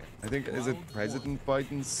why. I think, is it President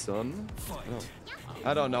Biden's son?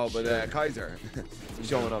 I don't know, but Kaizur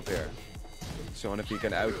showing up here. Showing if he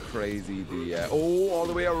can out crazy the all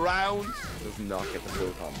the way around. Does not get the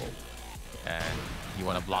full combo. And you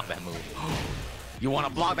want to block that move. You want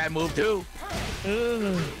to block that move too?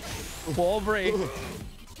 Ball break.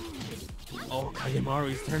 Oh,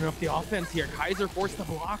 Kagemaru's turning up the offense here. Kaizur forced the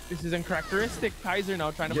block. This is uncharacteristic. Kaizur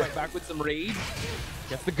now trying to fight back with some rage.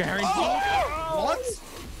 Gets the guarantee. Oh, what?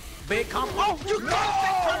 Big combo. Oh, you got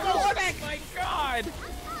big combo. Oh my god.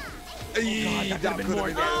 That could have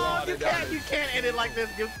been a lot of damage. You can't end it like this.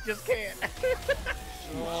 You just can't.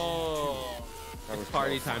 Oh. That was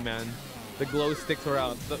party time, man. The glow sticks are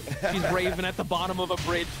out. She's raving at the bottom of a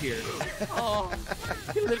bridge here. Oh,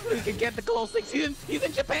 he literally can get the glow sticks. He's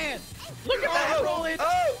in Japan. Look at that rolling.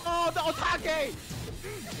 Oh, the Otake.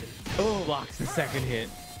 Oh, blocks the second hit.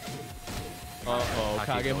 Uh-oh,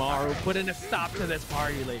 Kagemaru putting a stop to this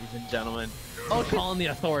party, ladies and gentlemen. Oh, calling the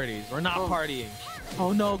authorities. We're not partying.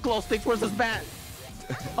 Oh no, glow sticks versus bat.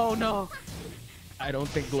 Oh no. I don't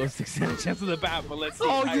think glow sticks had a chance with the bat, but let's see.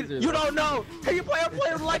 Oh, you don't know. Can you play a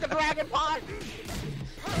player like a dragon pot?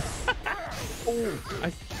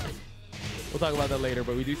 We'll talk about that later,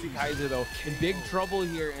 but we do see Kaizur though in big trouble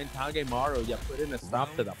here, and Kagemaru, putting a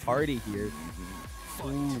stop to the party here.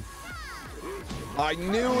 Ooh. I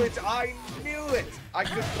knew it. I knew it. I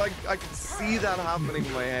could see that happening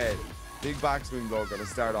in my head. Big backswing blow gonna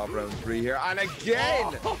start off round 3 here, and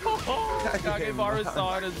again. Kagemaru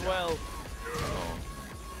saw it as well.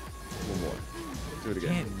 One more. Do it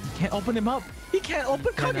again. Can't open him up. He can't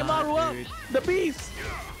open Kagemaru up. The beast.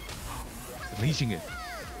 Unleashing it.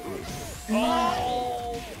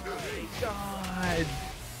 Oh my god.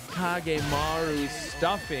 Kagemaru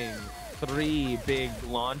stuffing 3 big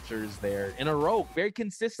launchers there in a row. Very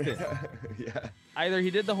consistent. Yeah. Either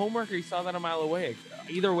he did the homework or he saw that a mile away.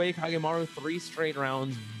 Either way, Kagemaru 3 straight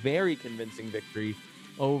rounds. Very convincing victory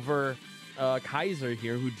over Kaizur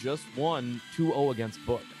here, who just won 2-0 against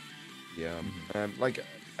Book. Yeah. Like,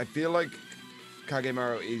 I feel like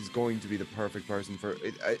Kagemaru is going to be the perfect person for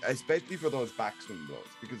it, especially for those backswing blows,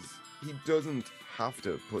 because he doesn't have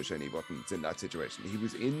to push any buttons in that situation. He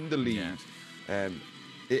was in the lead.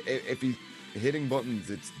 If he's hitting buttons,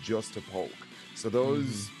 it's just a poke. So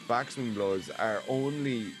those backswing blows are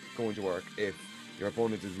only going to work if your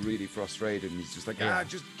opponent is really frustrated and he's just like,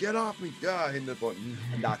 just get off me, hitting the button,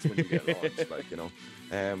 and that's when you get launched, like, you know.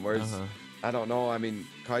 Whereas I don't know. I mean,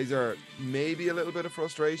 Kaizur maybe a little bit of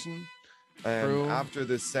frustration after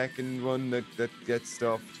the second one that gets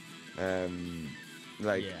stuffed.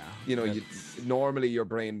 You know, normally your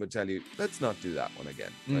brain would tell you, let's not do that one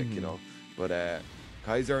again. Like, you know, but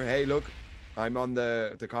Kaizur, hey, look, I'm on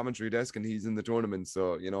the commentary desk and he's in the tournament,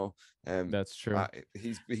 so you know, that's true.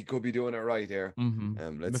 He could be doing it right here.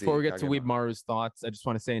 Before we get to Weebmaru's thoughts, I just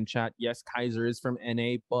want to say in chat, yes, Kaizur is from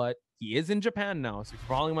NA, but he is in Japan now. So if you're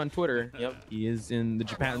following him on Twitter, he is in the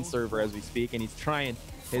Japan server as we speak, and he's trying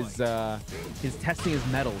his testing his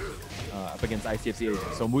mettle up against ICFC.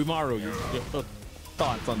 So Weebmaru, your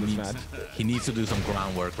thoughts on this match? He needs to do some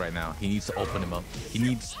groundwork right now. He needs to open him up. He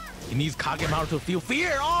needs Kagemaru to feel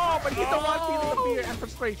fear. Oh, but he's the one feeling the fear and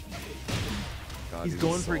frustration. God, he's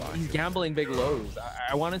going for he's gambling big lows.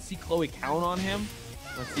 I want to see Chloe count on him.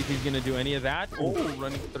 Let's see if he's gonna do any of that. Oh,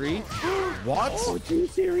 running 3. What? Oh, 2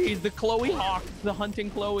 series. The Chloe Hawk, the hunting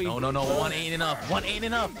Chloe. No. One ain't enough. One ain't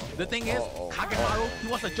enough. The thing is, Kagemaru,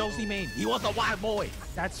 he was a Josie main. He was a wild boy.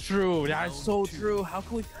 That's true. That is so true. How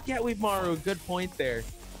can we forget Weebmaru? Good point there.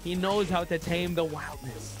 He knows how to tame the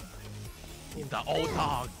wildness. He's the old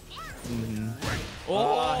dog.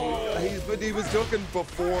 But he was ducking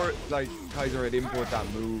before like Kaizur had input that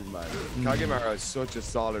move, man. Kagemaru has such a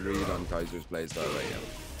solid read on Kaizur's playstyle right now.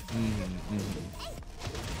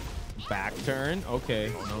 Back turn.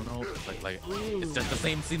 Okay. Oh, no. It's just the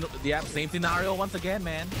same same scenario once again,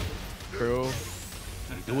 man. True.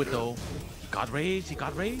 He do it though. He got rage.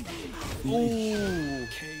 Ooh.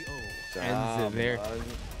 Ends it there.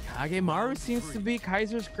 Kagemaru seems to be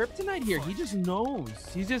Kaizur's kryptonite here. He just knows.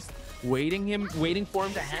 He's just waiting for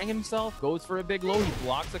him to hang himself. Goes for a big low. He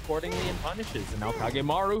blocks accordingly and punishes. And now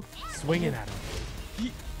Kagemaru swinging at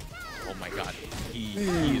him. Oh my god. He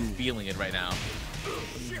is feeling it right now.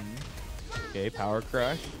 Okay, power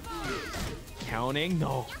crush. Counting.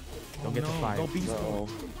 No. Don't get the fire. No beats. No.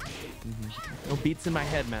 No beats in my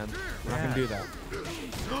head, man. I'm not gonna do that.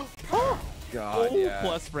 God, yeah.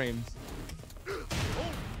 Plus frames.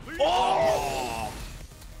 Oh!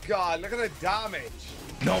 God, look at the damage.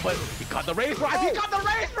 No, but he got the race drive. He got the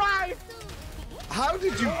race drive. How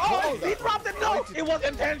did you call that? He dropped it. No, it was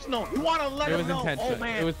intentional. You want to let him know. Intentional. Oh,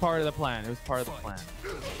 man. It was part of the plan.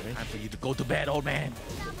 Time for you to go to bed, old man.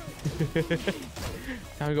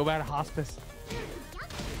 Time to go back to hospice.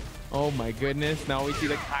 Oh my goodness. Now we see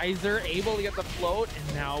the Kaizur able to get the float,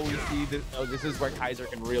 and now we see this. Oh, this is where Kaizur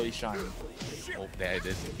can really shine. Oh, there it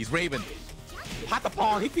is. He's raving. Hot the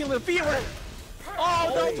pawn. He feeling the fever.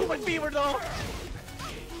 Oh, no, too much fever, though.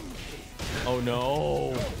 Oh,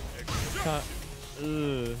 no.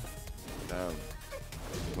 Damn.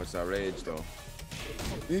 What's that rage, though?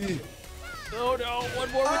 Oh, no.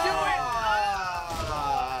 One more. We're doing.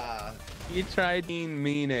 You tried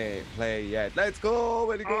Mine play yet. Let's go.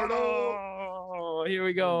 Way to go, though. Oh, here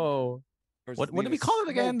we go. What do we call it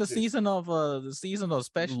again? The season of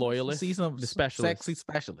special loyalist. The season of the specialist. Sexy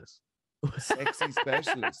specialist. Sexy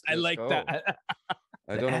specialist. I like that.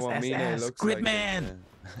 I don't know what Mine looks Grid like. man.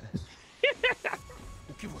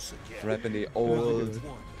 Repping the old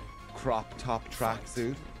crop top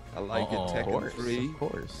tracksuit. I like it. Tekken 3. Of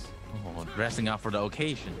course. Oh, dressing up for the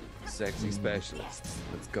occasion. Sexy specialists.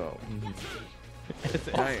 Let's go.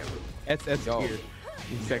 Damn. That's tier.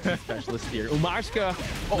 Sexy specialist here. Umashika,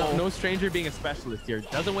 no stranger being a specialist here.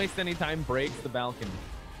 Doesn't waste any time, breaks the balcony.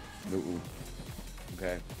 Ooh.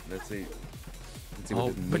 Okay, let's see. Let's see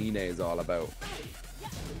what this Mine is all about.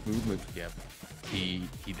 Movement. Yep. He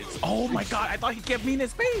did. Oh my god, I thought he kept me in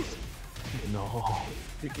his face. No.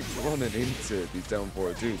 He keeps running into it. He's down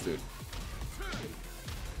 4-2, dude.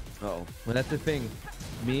 Uh-oh. Well, that's the thing.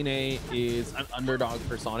 Mine is an underdog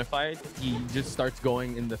personified. He just starts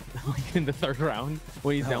going in the third round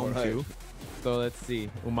when he's down 2. So let's see.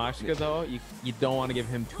 Umashika though, you don't want to give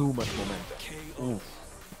him too much momentum. Oof.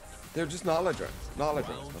 They're just knowledge rounds. Knowledge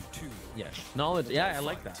rounds. Yes. Knowledge. Yeah, I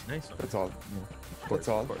like that. Nice one. That's all. Yeah. That's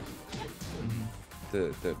all.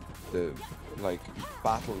 The like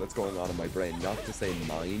battle that's going on in my brain, not to say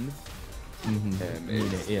mine,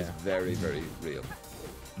 is very, very real.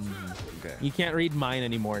 Okay. You can't read mine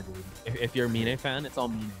anymore, dude. If you're a Mine fan, it's all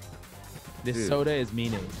Mine. This soda is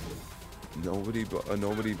Mine. Nobody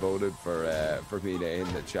voted for Mine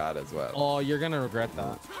in the chat as well. Oh, you're gonna regret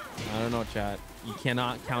that. I don't know, chat. You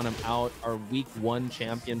cannot count him out. Our week 1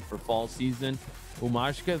 champion for fall season.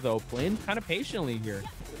 Umashika though playing kind of patiently here.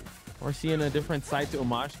 We're seeing a different side to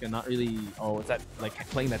Umashika. Not really. Oh, is that like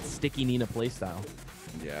playing that sticky Nina playstyle?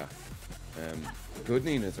 Yeah. Good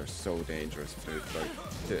Ninas are so dangerous, dude.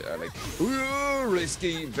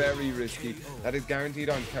 Risky, very risky. That is guaranteed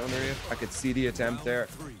on counter hit. I could see the attempt there,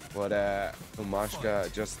 but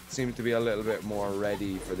Umashika just seems to be a little bit more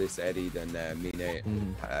ready for this Eddie than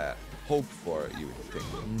Mine hoped for, you would think.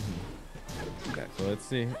 Okay, so let's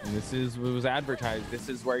see. And this is what was advertised. This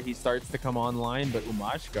is where he starts to come online, but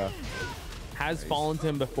Umashika has fallen to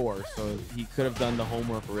him before, so he could have done the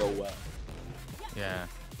homework real well. Yeah.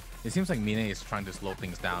 It seems like Mine is trying to slow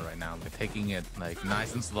things down right now, like taking it like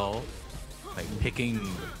nice and slow, like picking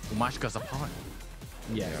Umashika's apart.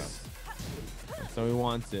 Yes. Yeah. So he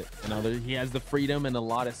wants it. And he has the freedom and a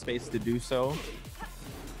lot of space to do so.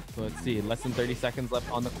 So let's see. Less than 30 seconds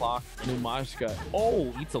left on the clock. And Umashika,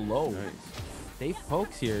 eats a low. Nice. Safe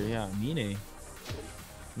pokes here. Yeah, Mine.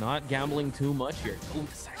 Not gambling too much here. Ooh,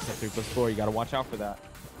 the 3+4. You got to watch out for that.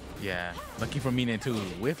 Yeah, lucky for Mine too.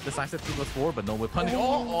 With the size of 2+4, but no with punish.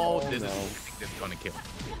 This is gonna kill.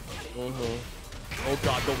 Oh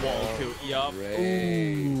god, the wall too. Yup.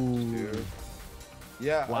 Dude.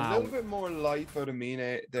 Yeah, a little bit more life out of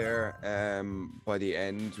Mine there. By the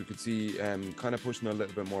end, we could see kind of pushing a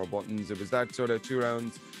little bit more buttons. It was that sort of 2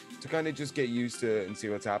 rounds to kind of just get used to it and see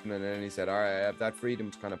what's happening. And then he said, all right, I have that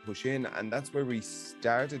freedom to kind of push in. And that's where we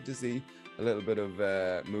started to see a little bit of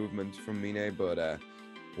movement from Mine, but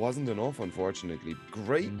wasn't enough, unfortunately.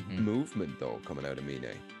 Great movement though coming out of Mine.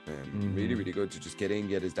 Really, really good to just get in,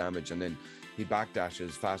 get his damage, and then he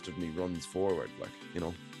backdashes faster than he runs forward. Like, you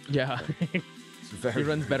know. Yeah. Very, he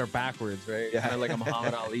runs better backwards, right? Yeah. Kind of like a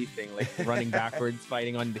Muhammad Ali thing, like running backwards,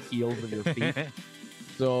 fighting on the heels of your feet.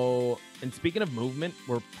 So, and speaking of movement,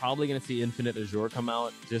 we're probably going to see Infinite Azure come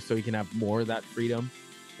out just so he can have more of that freedom.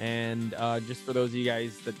 And just for those of you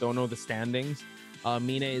guys that don't know the standings,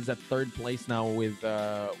 Mine is at third place now with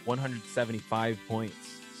 175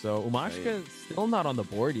 points. So Umashika is still not on the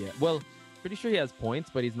board yet. Well, pretty sure he has points,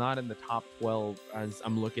 but he's not in the top 12 as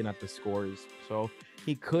I'm looking at the scores. So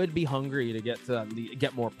he could be hungry to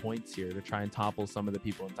get more points here to try and topple some of the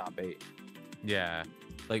people in top 8. Yeah,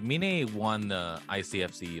 like Mine won the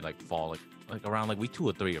ICFC like fall like around like week 2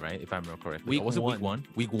 or 3, right? If I remember correctly. Week was it one. week 1?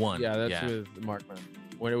 Week 1. Yeah, that's with Markman.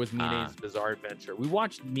 When it was Mine's Bizarre Adventure. We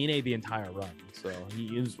watched Mine the entire run, so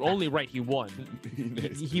he is only right he won.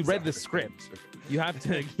 he read the script. You have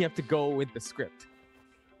to go with the script.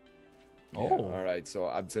 Yeah, all right, so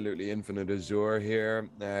absolutely Infinite Azure here.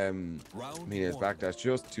 Mina's backdash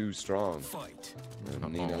just too strong.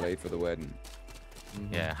 Nina late for the wedding.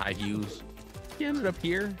 Yeah, high heels. He ended up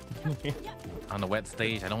here. On the wet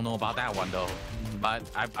stage. I don't know about that one though. But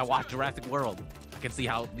I watched Jurassic World. I can see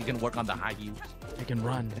how you can work on the high heels. They can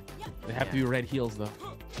run. They have to be red heels though.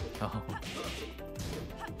 Oh.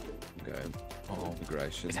 Okay. Oh,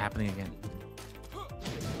 aggression. It's happening again.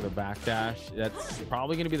 The backdash. That's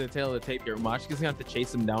probably going to be the tail of the tape here. Umashika's going to have to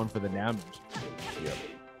chase him down for the damage. Yep.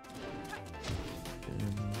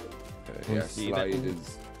 Yeah, slide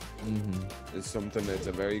is something that's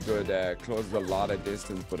a very good, closes a lot of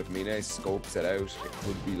distance, but if Mine scopes it out, it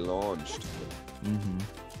could be launched.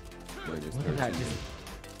 Minus 13.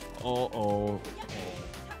 Oh.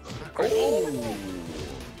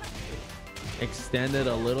 Extended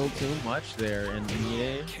a little too much there, and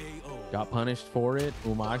Mine got punished for it.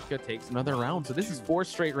 Umashika takes another round. So this is 4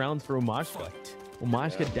 straight rounds for Umashika.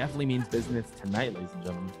 Umashika definitely means business tonight, ladies and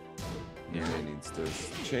gentlemen. Yeah, he needs to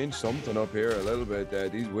change something up here a little bit.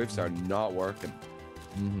 These whiffs are not working.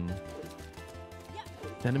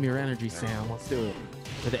 Send him your energy, Sam. Let's do it.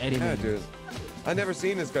 For the Eddie. Yeah, dude. I've never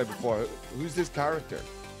seen this guy before. Who's this character?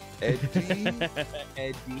 Eddie?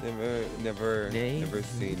 Eddie. Never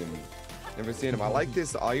seen him. Never seen him. I like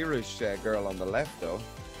this Irish girl on the left, though.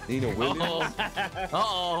 Nina Williams.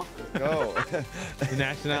 Uh-oh. Go. The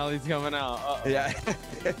nationality's coming out. Yeah.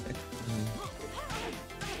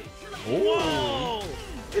 Whoa!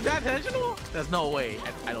 Is that intentional? There's no way.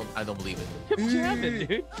 I don't believe it. Jab it,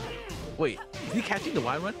 dude. Wait, is he catching the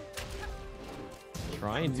wide run?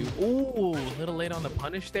 Trying to. Ooh, a little late on the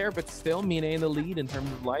punish there, but still Mine in the lead in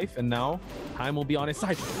terms of life, and now time will be on his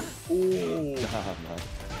side. Ooh.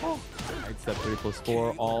 Right step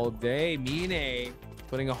 3+4 all day. Mine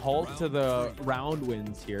putting a halt to the round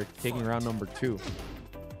wins here, taking round number 2.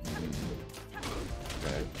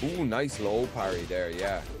 Okay. Ooh, nice low parry there.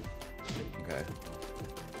 Yeah. Okay.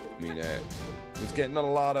 Was getting a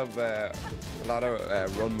lot of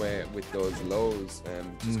runway with those lows,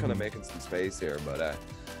 just kind of making some space here, but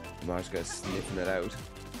Umashika sniffing it out.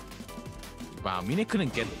 Wow, Mine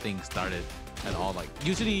couldn't get things started at all. Like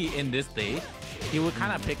usually in this stage, he would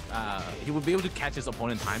kind of pick. He would be able to catch his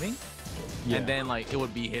opponent timing, and then like it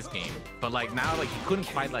would be his game. But like now, like he couldn't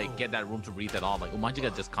quite like get that room to breathe at all. Like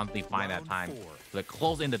Umashika just constantly find that time to like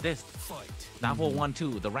close in the disc. Now for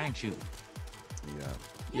 1-2, the rank shoot.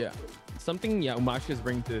 Yeah. Something Umashika's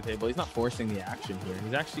bringing to the table. He's not forcing the action here.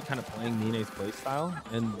 He's actually kind of playing Mine's playstyle,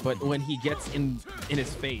 but when he gets in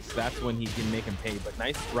his face, that's when he can make him pay. But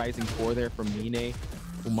nice rising 4 there from Mine.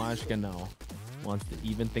 Umashika now wants to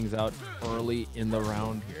even things out early in the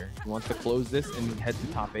round here. He wants to close this and head to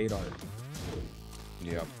top 8 arc.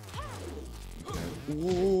 Yep. Okay.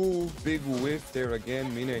 Ooh, big whiff there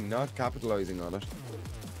again. Mine not capitalizing on it.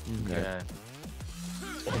 Okay. Yeah.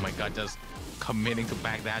 Oh my god, just committing to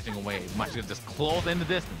backdashing away. Umashika just close in the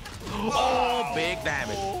distance. Oh, big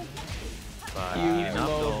damage. But enough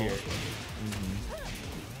though. Here.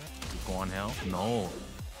 Go on, hell. No.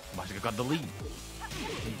 Umashika got the lead.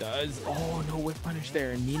 He does. Oh, no whiff punish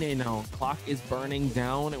there. And Mine now. Clock is burning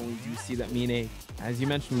down, and we do see that Mine, as you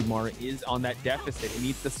mentioned, Umar, is on that deficit. He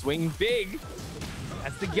needs to swing big.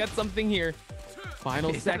 Has to get something here.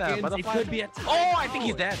 Final seconds. It could be a tie. Oh, I think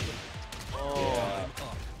he's dead. Oh.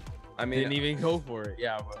 I mean, didn't even go for it.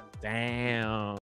 Yeah, but damn.